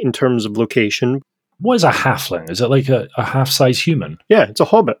not great in terms of location. What is a halfling? Is it like a half-size human? Yeah, it's a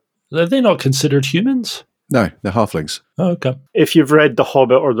hobbit. Are they not considered humans? No, they're halflings. Oh, okay. If you've read The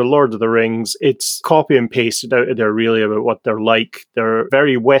Hobbit or The Lord of the Rings, it's copy and pasted out of there really about what they're like. They're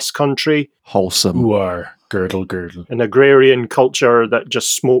very West Country, Wholesome. Who are girdle. an agrarian culture that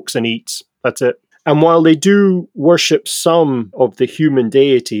just smokes and eats. That's it. And while they do worship some of the human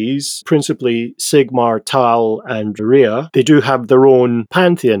deities, principally Sigmar, Tal, and Rhea, they do have their own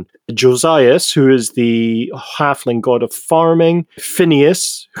pantheon. Josias, who is the halfling god of farming,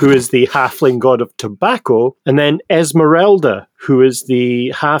 Phineas, who is the halfling god of tobacco, and then Esmeralda, who is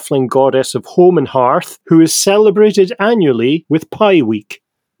the halfling goddess of home and hearth, who is celebrated annually with Pie Week.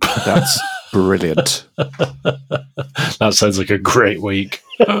 That's brilliant. That sounds like a great week.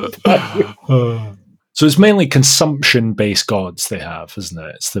 So it's mainly consumption-based gods they have, isn't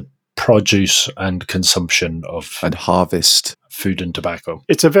it? It's the produce and consumption of And harvest. food and tobacco.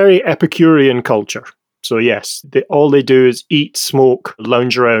 It's a very Epicurean culture. So yes, all they do is eat, smoke,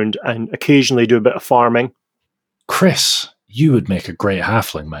 lounge around, and occasionally do a bit of farming. Chris, you would make a great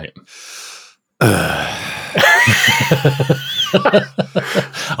halfling, mate.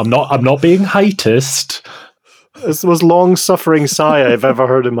 I'm not being heightist. This was long-suffering sigh I've ever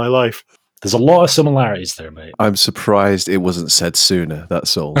heard in my life. There's a lot of similarities there, mate. I'm surprised it wasn't said sooner,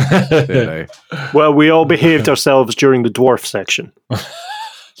 that's all. You know. Well, we all behaved ourselves during the dwarf section.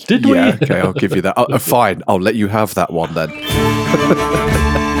 Did we? Yeah, okay, I'll give you that. Fine, I'll let you have that one then.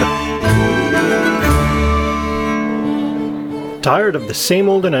 Tired of the same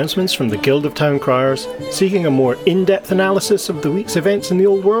old announcements from the Guild of Town Criers, seeking a more in-depth analysis of the week's events in the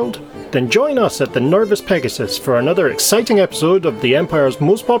old world? Then join us at the Nervous Pegasus for another exciting episode of the Empire's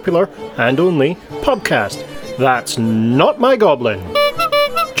most popular and only podcast. That's Not My Goblin.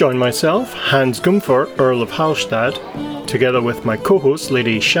 Join myself, Hans Gumfer, Earl of Hallstatt, together with my co-host,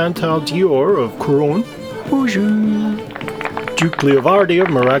 Lady Chantal Dior of Couronne. Bonjour. Duke Leovardi of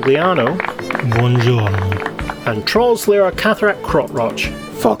Miragliano. Buongiorno. And Trollslayer Catharak Crotroch.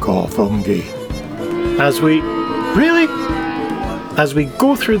 Fuck off, Ungi. As we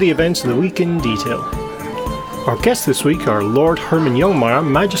go through the events of the week in detail. Our guests this week are Lord Herman Youngmeyer,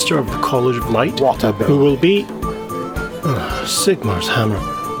 Magister of the College of Light, What a bill. who will be Sigmar's Hammer,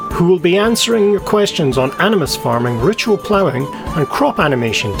 who will be answering your questions on animus farming, ritual ploughing, and crop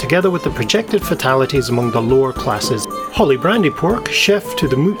animation, together with the projected fatalities among the lower classes. Holly Brandypork, chef to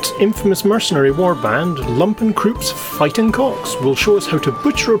the Moot's infamous mercenary warband, Lumpen Kroops Fighting Cocks, will show us how to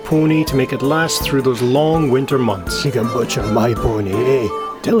butcher a pony to make it last through those long winter months. You can butcher my pony, eh?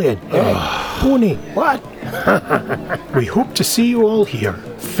 Dillian, eh? Pony, what? We hope to see you all here.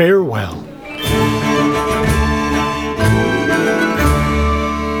 Farewell.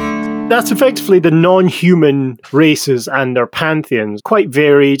 That's effectively the non-human races and their pantheons. Quite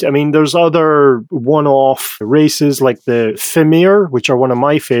varied. I mean, there's other one-off races like the Fimir, which are one of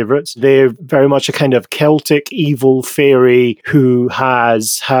my favourites. They're very much a kind of Celtic evil fairy who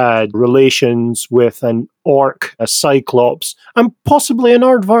has had relations with an orc, a cyclops, and possibly an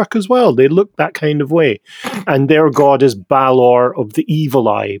aardvark as well. They look that kind of way. And their god is Balor of the Evil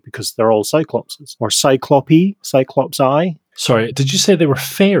Eye, because they're all cyclopses. Or Cyclops Eye. Sorry, did you say they were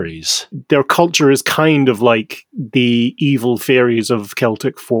fairies? Their culture is kind of like the evil fairies of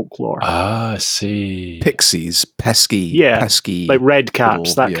Celtic folklore. Ah, I see. Pixies, pesky, Like red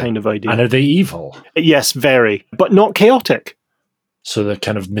caps, that kind of idea. And are they evil? Yes, very. But not chaotic. So they're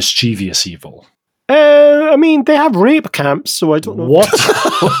kind of mischievous evil. I mean, they have rape camps, so I don't know. What?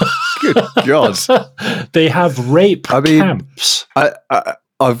 Good God. They have rape camps.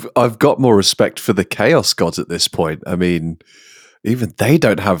 I've got more respect for the Chaos Gods at this point. I mean, even they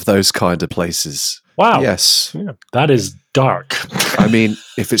don't have those kind of places. Wow. Yes. Yeah, that is dark. I mean,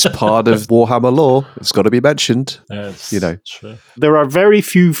 if it's part of Warhammer lore, it's got to be mentioned. Yes, you know. True. There are very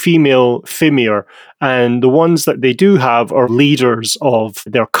few female Fimir, and the ones that they do have are leaders of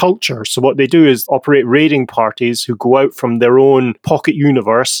their culture. So what they do is operate raiding parties who go out from their own pocket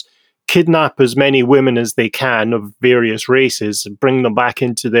universe, kidnap as many women as they can of various races, bring them back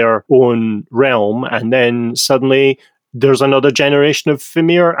into their own realm, and then suddenly there's another generation of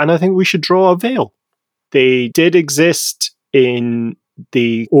Fimir, and I think we should draw a veil. They did exist in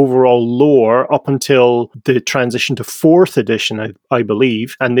the overall lore up until the transition to 4th edition, I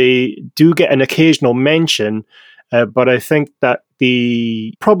believe, and they do get an occasional mention, but I think that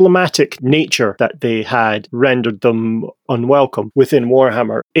the problematic nature that they had rendered them unwelcome within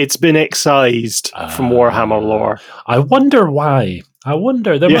Warhammer. It's been excised from Warhammer lore. I wonder why.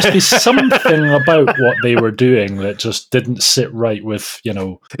 There must be something about what they were doing that just didn't sit right with,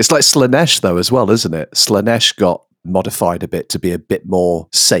 It's like Slaanesh, though, as well, isn't it? Slaanesh got modified a bit to be a bit more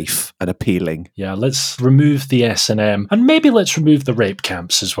safe and appealing. Yeah, let's remove the S&M, and maybe let's remove the rape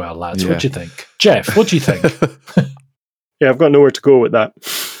camps as well, lads. Yeah. What do you think? Jeff, what do you think? Yeah, I've got nowhere to go with that.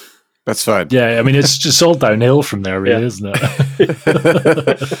 That's fine. Yeah, I mean, it's just all downhill from there, really, isn't it?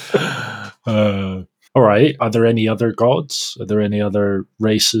 All right. Are there any other gods? Are there any other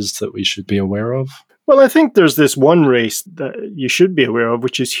races that we should be aware of? Well, I think there's this one race that you should be aware of,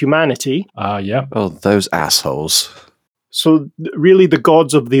 which is humanity. Yeah. Oh, those assholes. So really the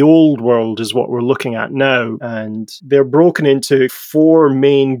gods of the old world is what we're looking at now. And they're broken into 4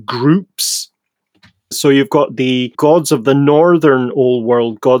 main groups. So you've got the gods of the northern old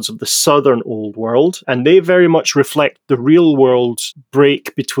world, gods of the southern old world, and they very much reflect the real world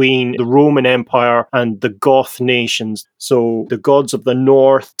break between the Roman Empire and the Goth nations. So the gods of the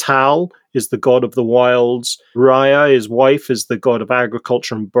north, Tal is the god of the wilds, Raya, his wife, is the god of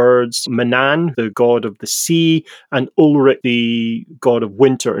agriculture and birds, Manan, the god of the sea, and Ulrich, the god of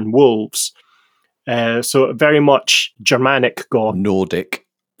winter and wolves. So very much Germanic god. Nordic.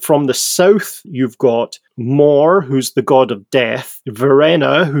 From the south, you've got Mor, who's the god of death,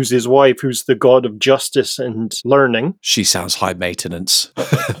 Verena, who's his wife, who's the god of justice and learning. She sounds high maintenance.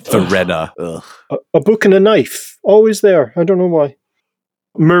 Verena. Ugh. A book and a knife, always there. I don't know why.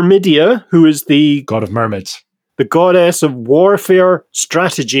 Myrmidia, who is the god of mermaids, the goddess of warfare,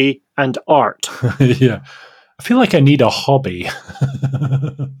 strategy, and art. Yeah. I feel like I need a hobby.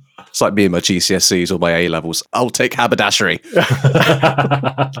 It's like me and my GCSEs or my A-levels. I'll take haberdashery.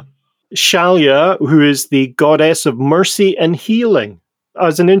 Shalia, who is the goddess of mercy and healing.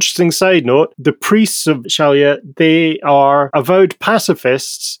 As an interesting side note, the priests of Shalia, they are avowed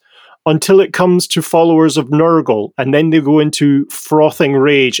pacifists until it comes to followers of Nurgle, and then they go into frothing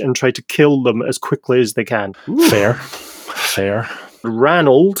rage and try to kill them as quickly as they can. Fair. Fair.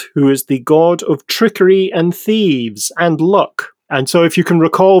 Ranald, who is the god of trickery and thieves and luck. And so if you can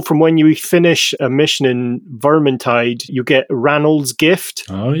recall from when you finish a mission in Vermintide, you get Ranald's gift.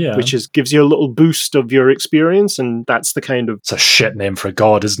 Oh, yeah. Which gives you a little boost of your experience, and that's the kind of... It's a shit name for a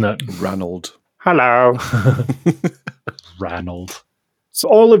god, isn't it? Ranald. Hello. Ranald. So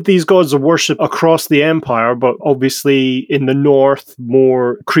all of these gods are worshipped across the empire, but obviously in the north,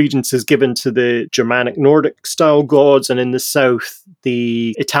 more credence is given to the Germanic Nordic style gods, and in the south,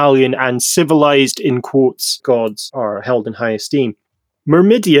 the Italian and civilized, in quotes, gods are held in high esteem.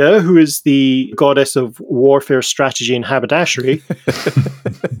 Myrmidia, who is the goddess of warfare, strategy, and haberdashery,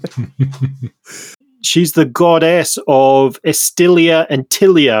 she's the goddess of Estilia and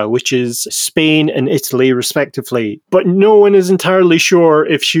Tilia, which is Spain and Italy, respectively. But no one is entirely sure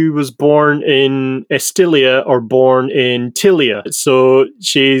if she was born in Estilia or born in Tilia. So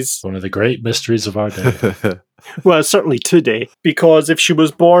she's... one of the great mysteries of our day. Well, certainly today, because if she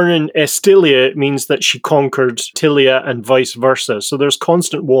was born in Estilia, it means that she conquered Tilia and vice versa. So there's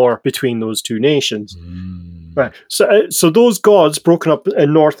constant war between those two nations. Right. So those gods broken up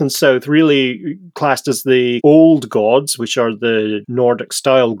in north and south, really classed as the old gods, which are the Nordic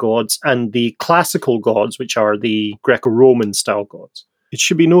style gods, and the classical gods, which are the Greco-Roman style gods. It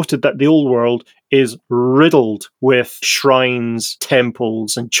should be noted that the old world is riddled with shrines,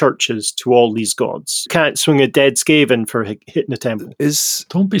 temples, and churches to all these gods. You can't swing a dead Skaven for hitting a temple.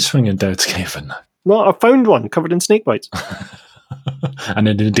 Don't be swinging dead Skaven. Well, I found one covered in snake bites. And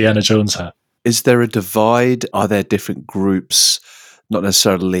an Indiana Jones hat. Is there a divide? Are there different groups, not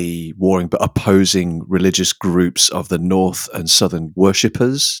necessarily warring, but opposing religious groups of the north and southern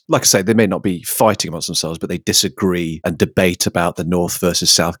worshippers? Like I say, they may not be fighting amongst themselves, but they disagree and debate about the north versus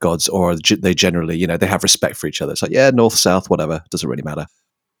south gods, or they generally, they have respect for each other. It's like, yeah, north, south, whatever. Doesn't really matter.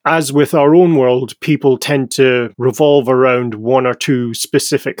 As with our own world, people tend to revolve around one or two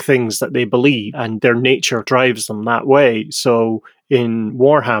specific things that they believe, and their nature drives them that way. So in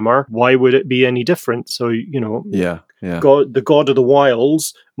Warhammer, why would it be any different? So, Yeah. the god of the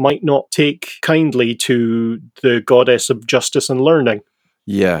wilds might not take kindly to the goddess of justice and learning.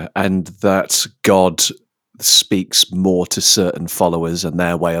 Yeah, and that god speaks more to certain followers and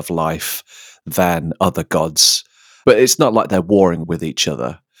their way of life than other gods. But it's not like they're warring with each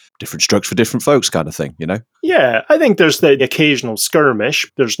other. Different strokes for different folks kind of thing, Yeah, I think there's the occasional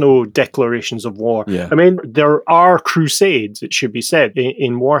skirmish. There's no declarations of war. Yeah. I mean, there are crusades, it should be said,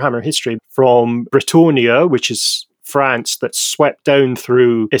 in Warhammer history, from Bretonnia, which is France, that swept down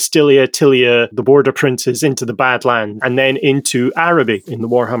through Estilia, Tilia, the border princes, into the Badlands, and then into Araby in the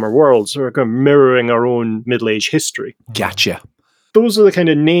Warhammer world. So we're kind of mirroring our own Middle Age history. Gotcha. Those are the kind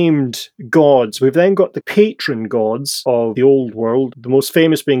of named gods. We've then got the patron gods of the old world, the most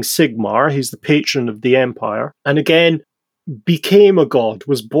famous being Sigmar. He's the patron of the Empire. And again, became a god,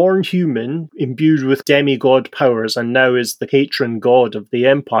 was born human, imbued with demigod powers, and now is the patron god of the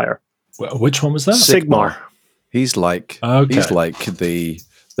Empire. Which one was that? Sigmar. He's like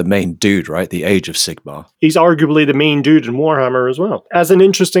the main dude, right? The Age of Sigmar. He's arguably the main dude in Warhammer as well. As an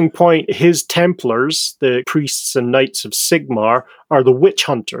interesting point, his Templars, the priests and knights of Sigmar, are the witch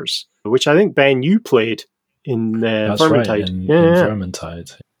hunters, which I think, Ben, you played in That's Vermintide. Right, in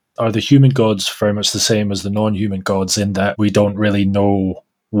Vermintide. Are the human gods very much the same as the non-human gods in that we don't really know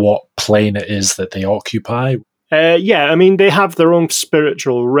what plane it is that they occupy? I mean, they have their own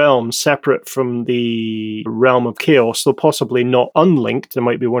spiritual realm separate from the realm of chaos, though possibly not unlinked. There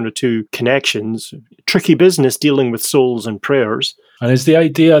might be one or two connections. Tricky business dealing with souls and prayers. And is the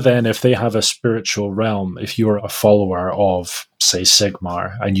idea then, if they have a spiritual realm, if you're a follower of, say,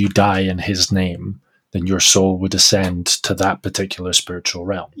 Sigmar, and you die in his name, then your soul would ascend to that particular spiritual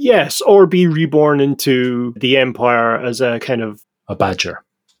realm? Yes, or be reborn into the Empire as a kind of... a badger.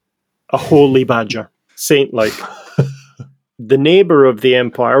 A holy badger. Saint-like. The neighbour of the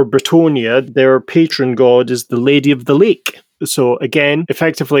Empire, Bretonnia, their patron god is the Lady of the Lake. So again,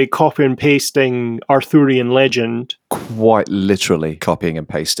 effectively copy and pasting Arthurian legend. Quite literally copying and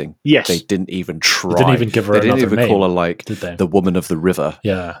pasting. Yes. They didn't even try. They didn't even give her They didn't another even name, call her did they? the woman of the river.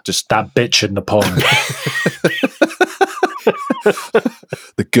 Yeah, just that bitch in the pond.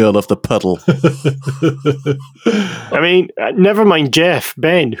 The girl of the puddle. I mean, never mind Jeff.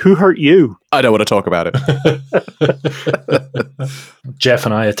 Ben, who hurt you? I don't want to talk about it. Jeff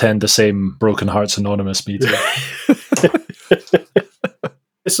and I attend the same Broken Hearts Anonymous meeting.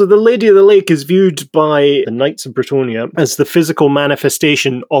 So the Lady of the Lake is viewed by the Knights of Bretonnia as the physical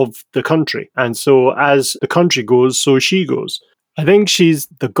manifestation of the country. And so as the country goes, so she goes. I think she's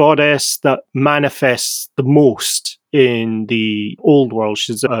the goddess that manifests the most in the old world.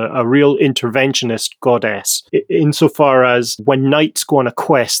 She's a real interventionist goddess. Insofar as when knights go on a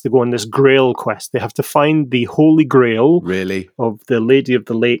quest, they go on this Grail quest. They have to find the Holy Grail Really? of the Lady of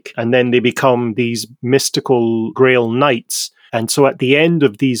the Lake, and then they become these mystical Grail knights. And so at the end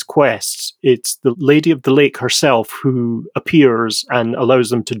of these quests, it's the Lady of the Lake herself who appears and allows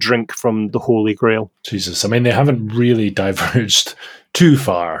them to drink from the Holy Grail. Jesus, I mean, they haven't really diverged too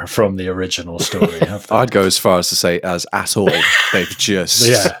far from the original story, have they? I'd go as far as to say as at all. They've just...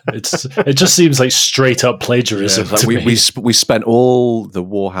 Yeah, it just seems like straight up plagiarism. Yeah, like we spent all the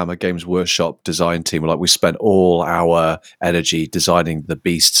Warhammer Games Workshop design team, like we spent all our energy designing the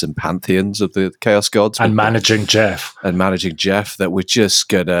beasts and pantheons of the Chaos Gods. And managing Jeff. That we're just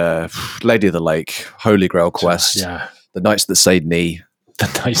gonna Lady of the Lake, Holy Grail quest, Yeah. the Knights that say knee.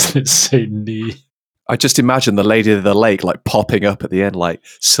 The Knights that say knee. I just imagine the Lady of the Lake like popping up at the end like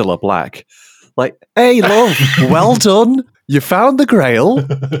Cilla Black. Like, hey love, well done. You found the Grail.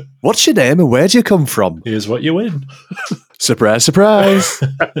 What's your name and where'd you come from? Here's what you win. Surprise, surprise.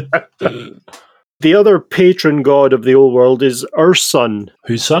 The other patron god of the old world is Ursun.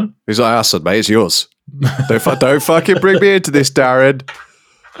 Whose son? He's like, our son, mate, it's yours. Don't fucking bring me into this, Darren.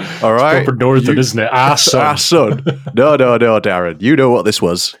 All right? Proper northern, isn't it? Our son. No, Darren. You know what this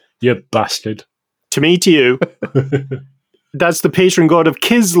was. You bastard. To me, to you. That's the patron god of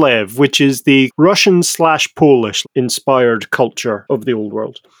Kislev, which is the Russian/Polish inspired culture of the old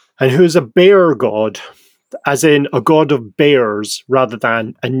world. And who is a bear god, as in a god of bears rather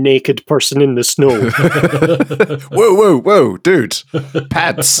than a naked person in the snow. Whoa, dude.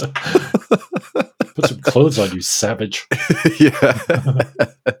 Pants. Put some clothes on, you savage. Yeah.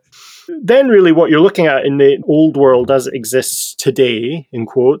 Then really what you're looking at in the old world as it exists today, in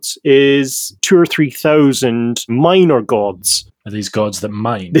quotes, is 2,000 or 3,000 minor gods. Are these gods that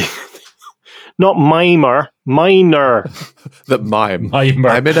mine? Not mimer, minor. That mime. Mimer.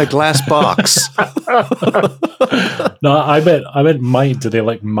 I'm in a glass box. No, I meant mine. Do they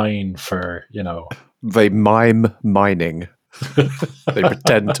like mine for, They mime mining. They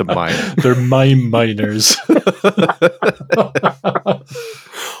pretend to mine. They're mime miners.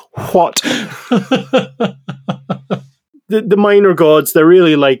 What? The minor gods, they're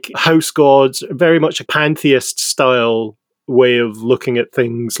really like house gods, very much a pantheist style way of looking at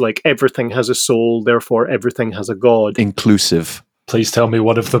things, like everything has a soul, therefore everything has a god. Inclusive. Please tell me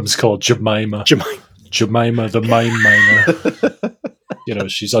one of them's called Jemima. Jemima the mime miner.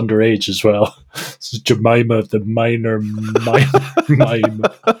 She's underage as well. This is Jemima the minor mime.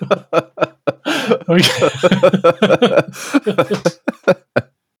 Okay.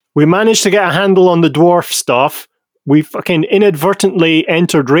 We managed to get a handle on the dwarf stuff. We fucking inadvertently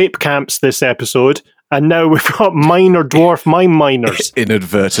entered rape camps this episode, and now we've got minor dwarf mime miners.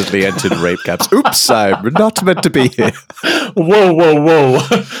 Inadvertently entered rape camps. Oops, I'm not meant to be here. Whoa.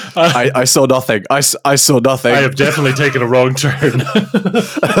 I saw nothing. I saw nothing. I have definitely taken a wrong turn.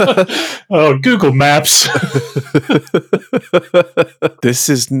 Oh, Google Maps. This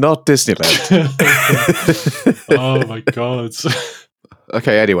is not Disneyland. Oh my God.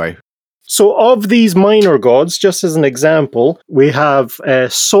 Okay, anyway. So of these minor gods, just as an example, we have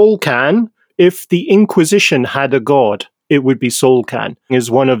Solcan. If the Inquisition had a god, it would be Solcan. Is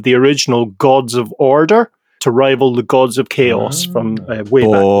one of the original gods of order to rival the gods of chaos from way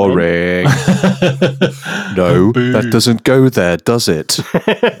boring. No, that doesn't go there, does it?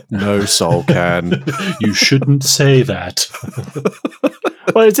 No, Solcan. You shouldn't say that.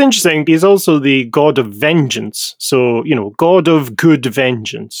 Well, it's interesting. He's also the god of vengeance. So, god of good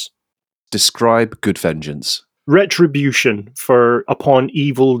vengeance. Describe good vengeance. Retribution upon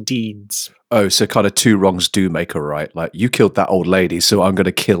evil deeds. Oh, so kind of two wrongs do make a right. Like, you killed that old lady, so I'm going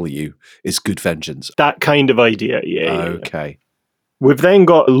to kill you. Is good vengeance. That kind of idea, yeah. Okay. We've then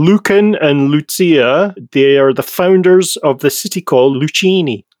got Lucan and Lucia. They are the founders of the city called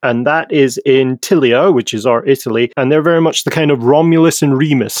Lucini, and that is in Tilia, which is our Italy, and they're very much the kind of Romulus and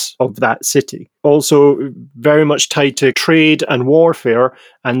Remus of that city. Also very much tied to trade and warfare,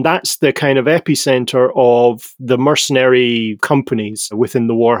 and that's the kind of epicenter of the mercenary companies within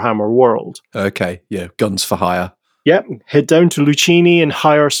the Warhammer world. Okay, yeah, guns for hire. Yep, head down to Lucini and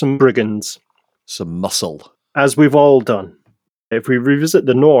hire some brigands. Some muscle. As we've all done. If we revisit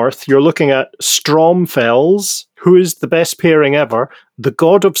the north, you're looking at Stromfels, who is the best pairing ever, the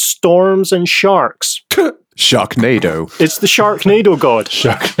god of storms and sharks. Sharknado. It's the Sharknado god.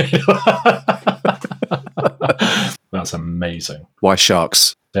 Sharknado. That's amazing. Why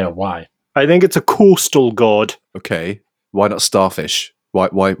sharks? Yeah, why? I think it's a coastal god. Okay. Why not starfish?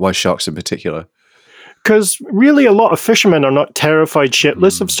 Why sharks in particular? Because really a lot of fishermen are not terrified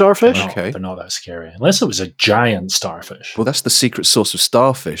shitless of starfish. No, Okay. they're not that scary. Unless it was a giant starfish. Well, that's the secret sauce of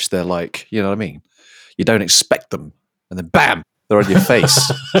starfish. They're like, you know what I mean? You don't expect them, and then bam, they're on your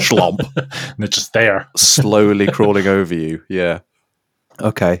face, schlomp, And they're just there. slowly crawling over you. Yeah.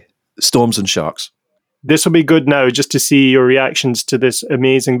 Okay. Storms and sharks. This will be good now just to see your reactions to this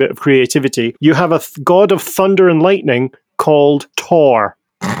amazing bit of creativity. You have a god of thunder and lightning called Thor.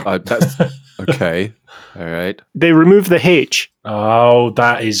 That's okay. All right. They remove the H. Oh,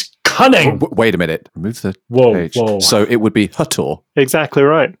 that is cunning. Wait a minute. Remove the Whoa, H. whoa. So it would be Hator Exactly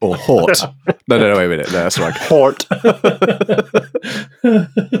right. or Hort. No, wait a minute. No, that's right. Hort.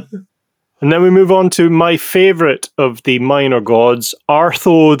 And then we move on to my favourite of the minor gods,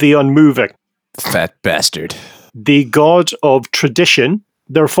 Artho the Unmoving, Fat bastard. the god of tradition.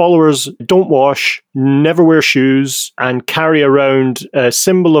 Their followers don't wash, never wear shoes, and carry around a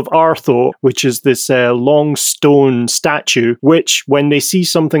symbol of Artho, which is this long stone statue, which when they see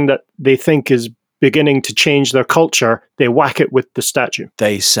something that they think is beginning to change their culture, they whack it with the statue.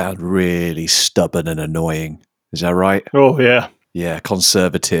 They sound really stubborn and annoying. Is that right? Oh, yeah. Yeah,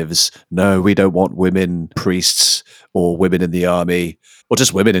 conservatives. No, we don't want women priests or women in the army or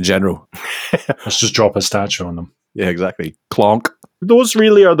just women in general. Let's just drop a statue on them. Yeah, exactly. Clonk. Those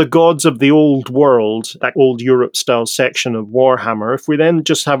really are the gods of the old world, that old Europe-style section of Warhammer. If we then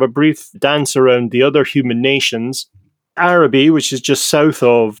just have a brief dance around the other human nations, Araby, which is just south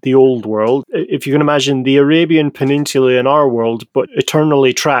of the old world, if you can imagine the Arabian Peninsula in our world, but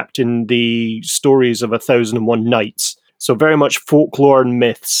eternally trapped in the stories of 1001 Nights. So very much folklore and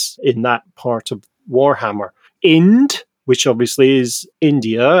myths in that part of Warhammer. Ind, which obviously is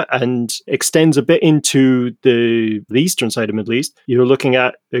India and extends a bit into the eastern side of Middle East. You're looking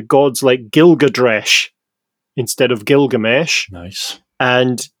at gods like Gilgadresh instead of Gilgamesh. Nice.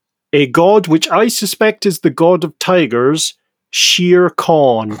 And a god which I suspect is the god of tigers, Shere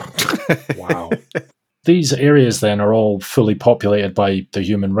Khan. Wow. These areas then are all fully populated by the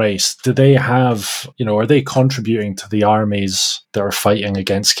human race. Do they have, are they contributing to the armies that are fighting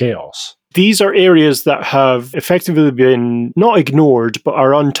against chaos? These are areas that have effectively been not ignored, but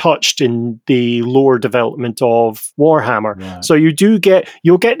are untouched in the lore development of Warhammer. Right. So you'll get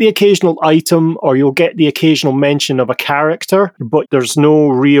the occasional item or you'll get the occasional mention of a character, but there's no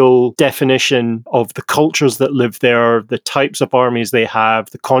real definition of the cultures that live there, the types of armies they have,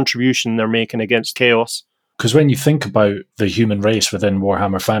 the contribution they're making against chaos. Because when you think about the human race within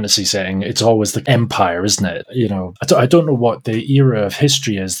Warhammer Fantasy setting, it's always the Empire, isn't it? I don't know what the era of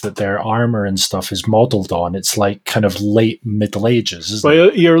history is that their armor and stuff is modeled on. It's like kind of late Middle Ages, isn't it?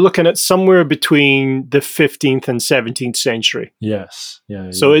 Well, you're looking at somewhere between the 15th and 17th century. Yes.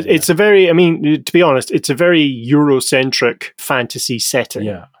 Yeah. So it's a very, to be honest, it's a very Eurocentric fantasy setting.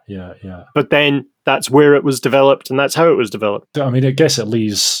 Yeah. But then that's where it was developed and that's how it was developed. I guess it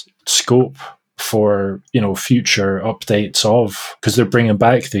leaves scope for future updates because they're bringing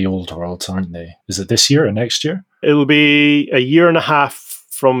back the old world, aren't they? Is it this year or next year? It'll be a year and a half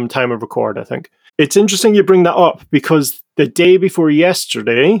from time of record, I think. It's interesting you bring that up because the day before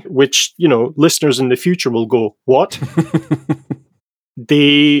yesterday, which listeners in the future will go, what?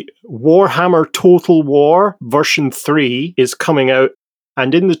 The Warhammer Total War version 3 is coming out,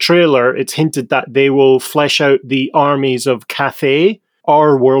 and in the trailer it's hinted that they will flesh out the armies of Cathay,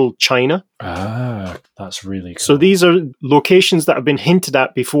 our world China. Ah, that's really cool. So these are locations that have been hinted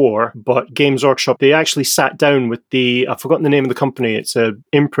at before, but Games Workshop, they actually sat down with I've forgotten the name of the company, it's an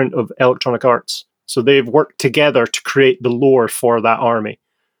imprint of Electronic Arts. So they've worked together to create the lore for that army,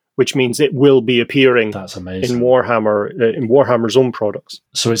 which means it will be appearing That's amazing. in Warhammer's own products.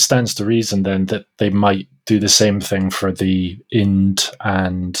 So it stands to reason then that they might do the same thing for the Ind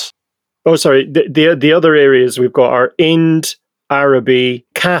and... Oh, sorry, the other areas we've got are Ind, Araby,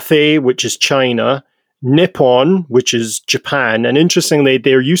 Cathay, which is China, Nippon, which is Japan, and interestingly,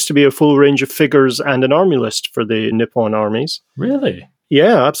 there used to be a full range of figures and an army list for the Nippon armies. Really?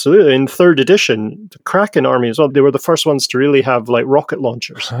 Yeah, absolutely. In 3rd edition, the Kraken army as well, they were the first ones to really have rocket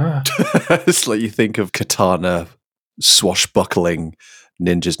launchers. Ah. It's like you think of katana, swashbuckling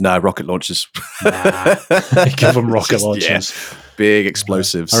ninjas. No, rocket launchers. Nah. Give them rocket launchers. Yeah, big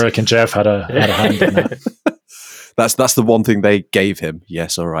explosives. I reckon Jeff had a hand in that. That's the one thing they gave him.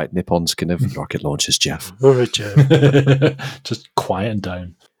 Yes, all right. Nippons can have rocket launchers, Jeff. All right, Jeff. Just quieten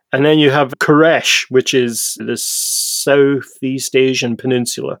down. And then you have Koresh, which is the Southeast Asian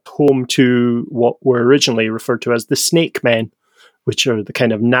peninsula, home to what were originally referred to as the Snake Men, which are the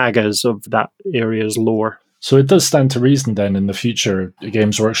kind of Nagas of that area's lore. So it does stand to reason then in the future,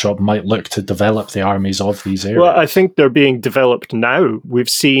 Games Workshop might look to develop the armies of these areas. Well, I think they're being developed now. We've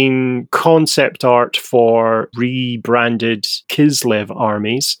seen concept art for rebranded Kislev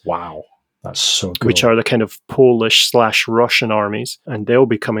armies. Wow. That's so cool. Which are the kind of Polish/Russian armies, and they'll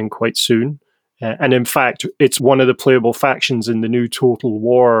be coming quite soon. And in fact, it's one of the playable factions in the new Total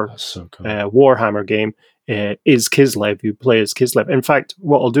War Warhammer game is Kislev. You play as Kislev. In fact,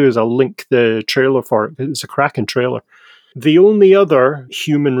 what I'll do is I'll link the trailer for it. It's a cracking trailer. The only other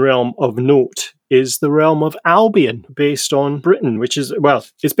human realm of note is the realm of Albion, based on Britain, which is, well,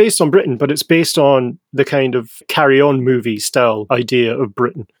 it's based on Britain, but it's based on the kind of carry-on movie style idea of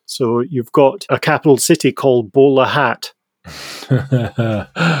Britain. So you've got a capital city called Bola Hat.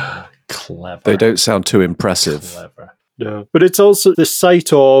 Clever. They don't sound too impressive. Clever. No. But it's also the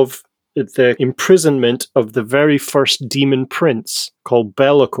site of the imprisonment of the very first demon prince called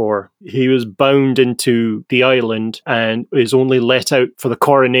Be'lakor. He was bound into the island and is only let out for the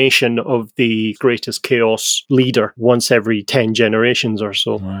coronation of the greatest chaos leader once every 10 generations or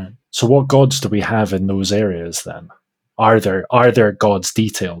so. Right. So what gods do we have in those areas then? Are there gods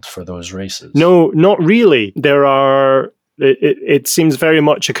detailed for those races? No, not really. There are... It seems very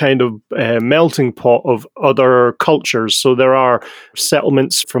much a kind of melting pot of other cultures. So there are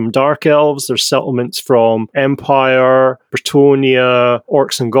settlements from Dark Elves, there's settlements from Empire, Bretonnia,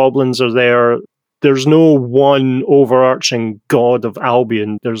 Orcs and Goblins are there. There's no one overarching god of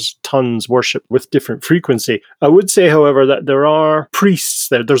Albion. There's tons worshipped with different frequency. I would say, however, that there are priests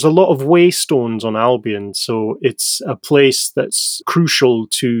there. There's a lot of waystones on Albion, so it's a place that's crucial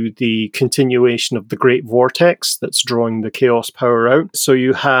to the continuation of the Great Vortex that's drawing the chaos power out. So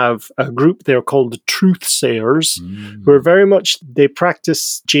you have a group there called the Truthsayers, who are very much, they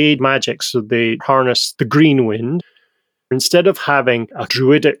practice jade magic, so they harness the green wind. Instead of having a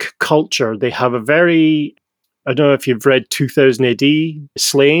druidic culture, they have a very, I don't know if you've read 2000 AD,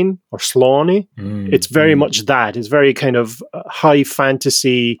 Slane or Slawney. It's very much that. It's very kind of high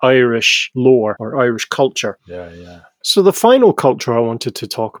fantasy Irish lore or Irish culture. Yeah. So the final culture I wanted to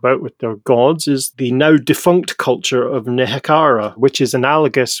talk about with their gods is the now defunct culture of Nehekhara, which is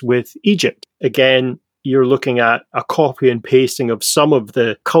analogous with Egypt. Again, you're looking at a copy and pasting of some of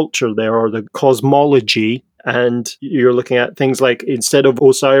the culture there or the cosmology. And you're looking at things like, instead of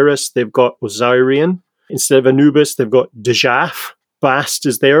Osiris, they've got Osirian. Instead of Anubis, they've got Dejaf. Bast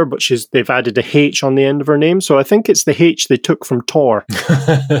is there, but they've added a H on the end of her name. So I think it's the H they took from Thor.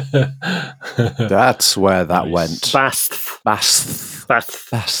 That's where that went. Bast.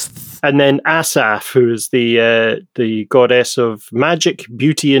 And then Asaph, who is the goddess of magic,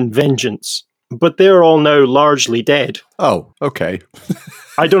 beauty, and vengeance. But they're all now largely dead. Oh, okay.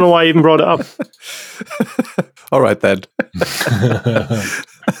 I don't know why I even brought it up. All right, then.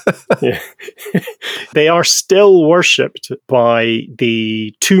 Yeah. They are still worshipped by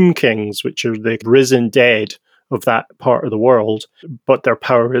the Tomb Kings, which are the risen dead of that part of the world, but their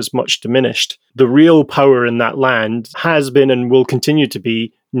power is much diminished. The real power in that land has been and will continue to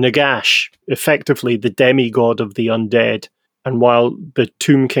be Nagash, effectively the demigod of the undead. And while the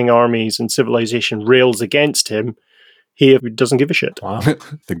Tomb King armies and civilization rails against him, he doesn't give a shit. Wow.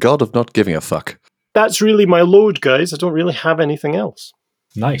 The god of not giving a fuck. That's really my load, guys. I don't really have anything else.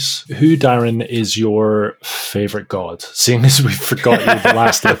 Nice. Who, Darren, is your favourite god? Seeing as we forgot you the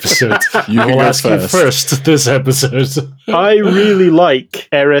last episode, I'll ask you first this episode. I really like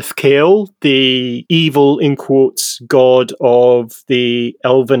Ereth Kale, the evil, in quotes, god of the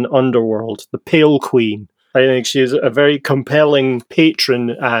elven underworld, the Pale Queen. I think she is a very compelling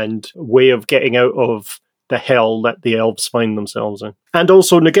patron and way of getting out of the hell that the elves find themselves in. And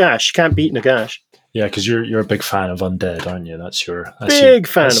also Nagash. Can't beat Nagash. Yeah, because you're a big fan of undead, aren't you? That's your big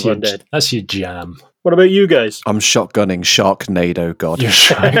fan of undead. That's your jam. What about you guys? I'm shotgunning Sharknado God. You're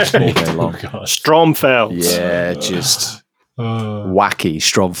all day long. Stromfeld. Yeah, just wacky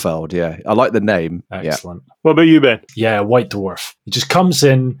Stromfeld. Yeah, I like the name. Excellent. Yeah. What about you, Ben? Yeah, White Dwarf. He just comes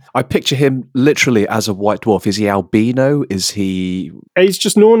in. I picture him literally as a White Dwarf. Is he albino? Is he? He's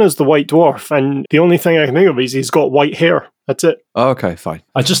just known as the White Dwarf, and the only thing I can think of is he's got white hair. That's it. Oh, okay, fine.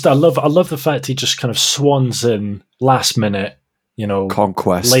 I love the fact he just kind of swans in last minute.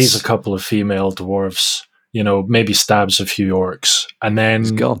 Conquest, lays a couple of female dwarves. Maybe stabs a few orcs, and then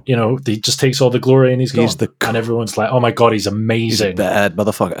he's gone. He just takes all the glory and he's gone. And everyone's like, "Oh my god, he's amazing!" He's a bad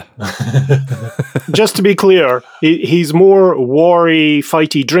motherfucker. Just to be clear, he's more war-y,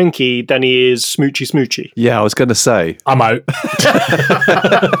 fighty, drinky than he is smoochy, smoochy. Yeah, I was going to say, I'm out.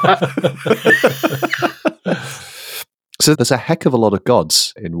 So there's a heck of a lot of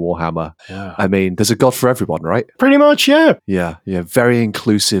gods in Warhammer. Yeah. I mean, there's a god for everyone, right? Pretty much, yeah. Yeah. Very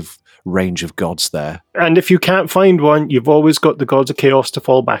inclusive range of gods there. And if you can't find one, you've always got the gods of chaos to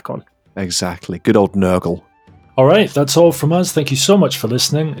fall back on. Exactly. Good old Nurgle. Alright, that's all from us. Thank you so much for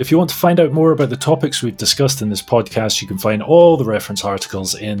listening. If you want to find out more about the topics we've discussed in this podcast, you can find all the reference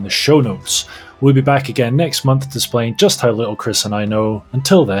articles in the show notes. We'll be back again next month displaying just how little Chris and I know.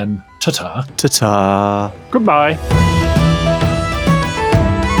 Until then, ta-ta. Ta-ta. Goodbye.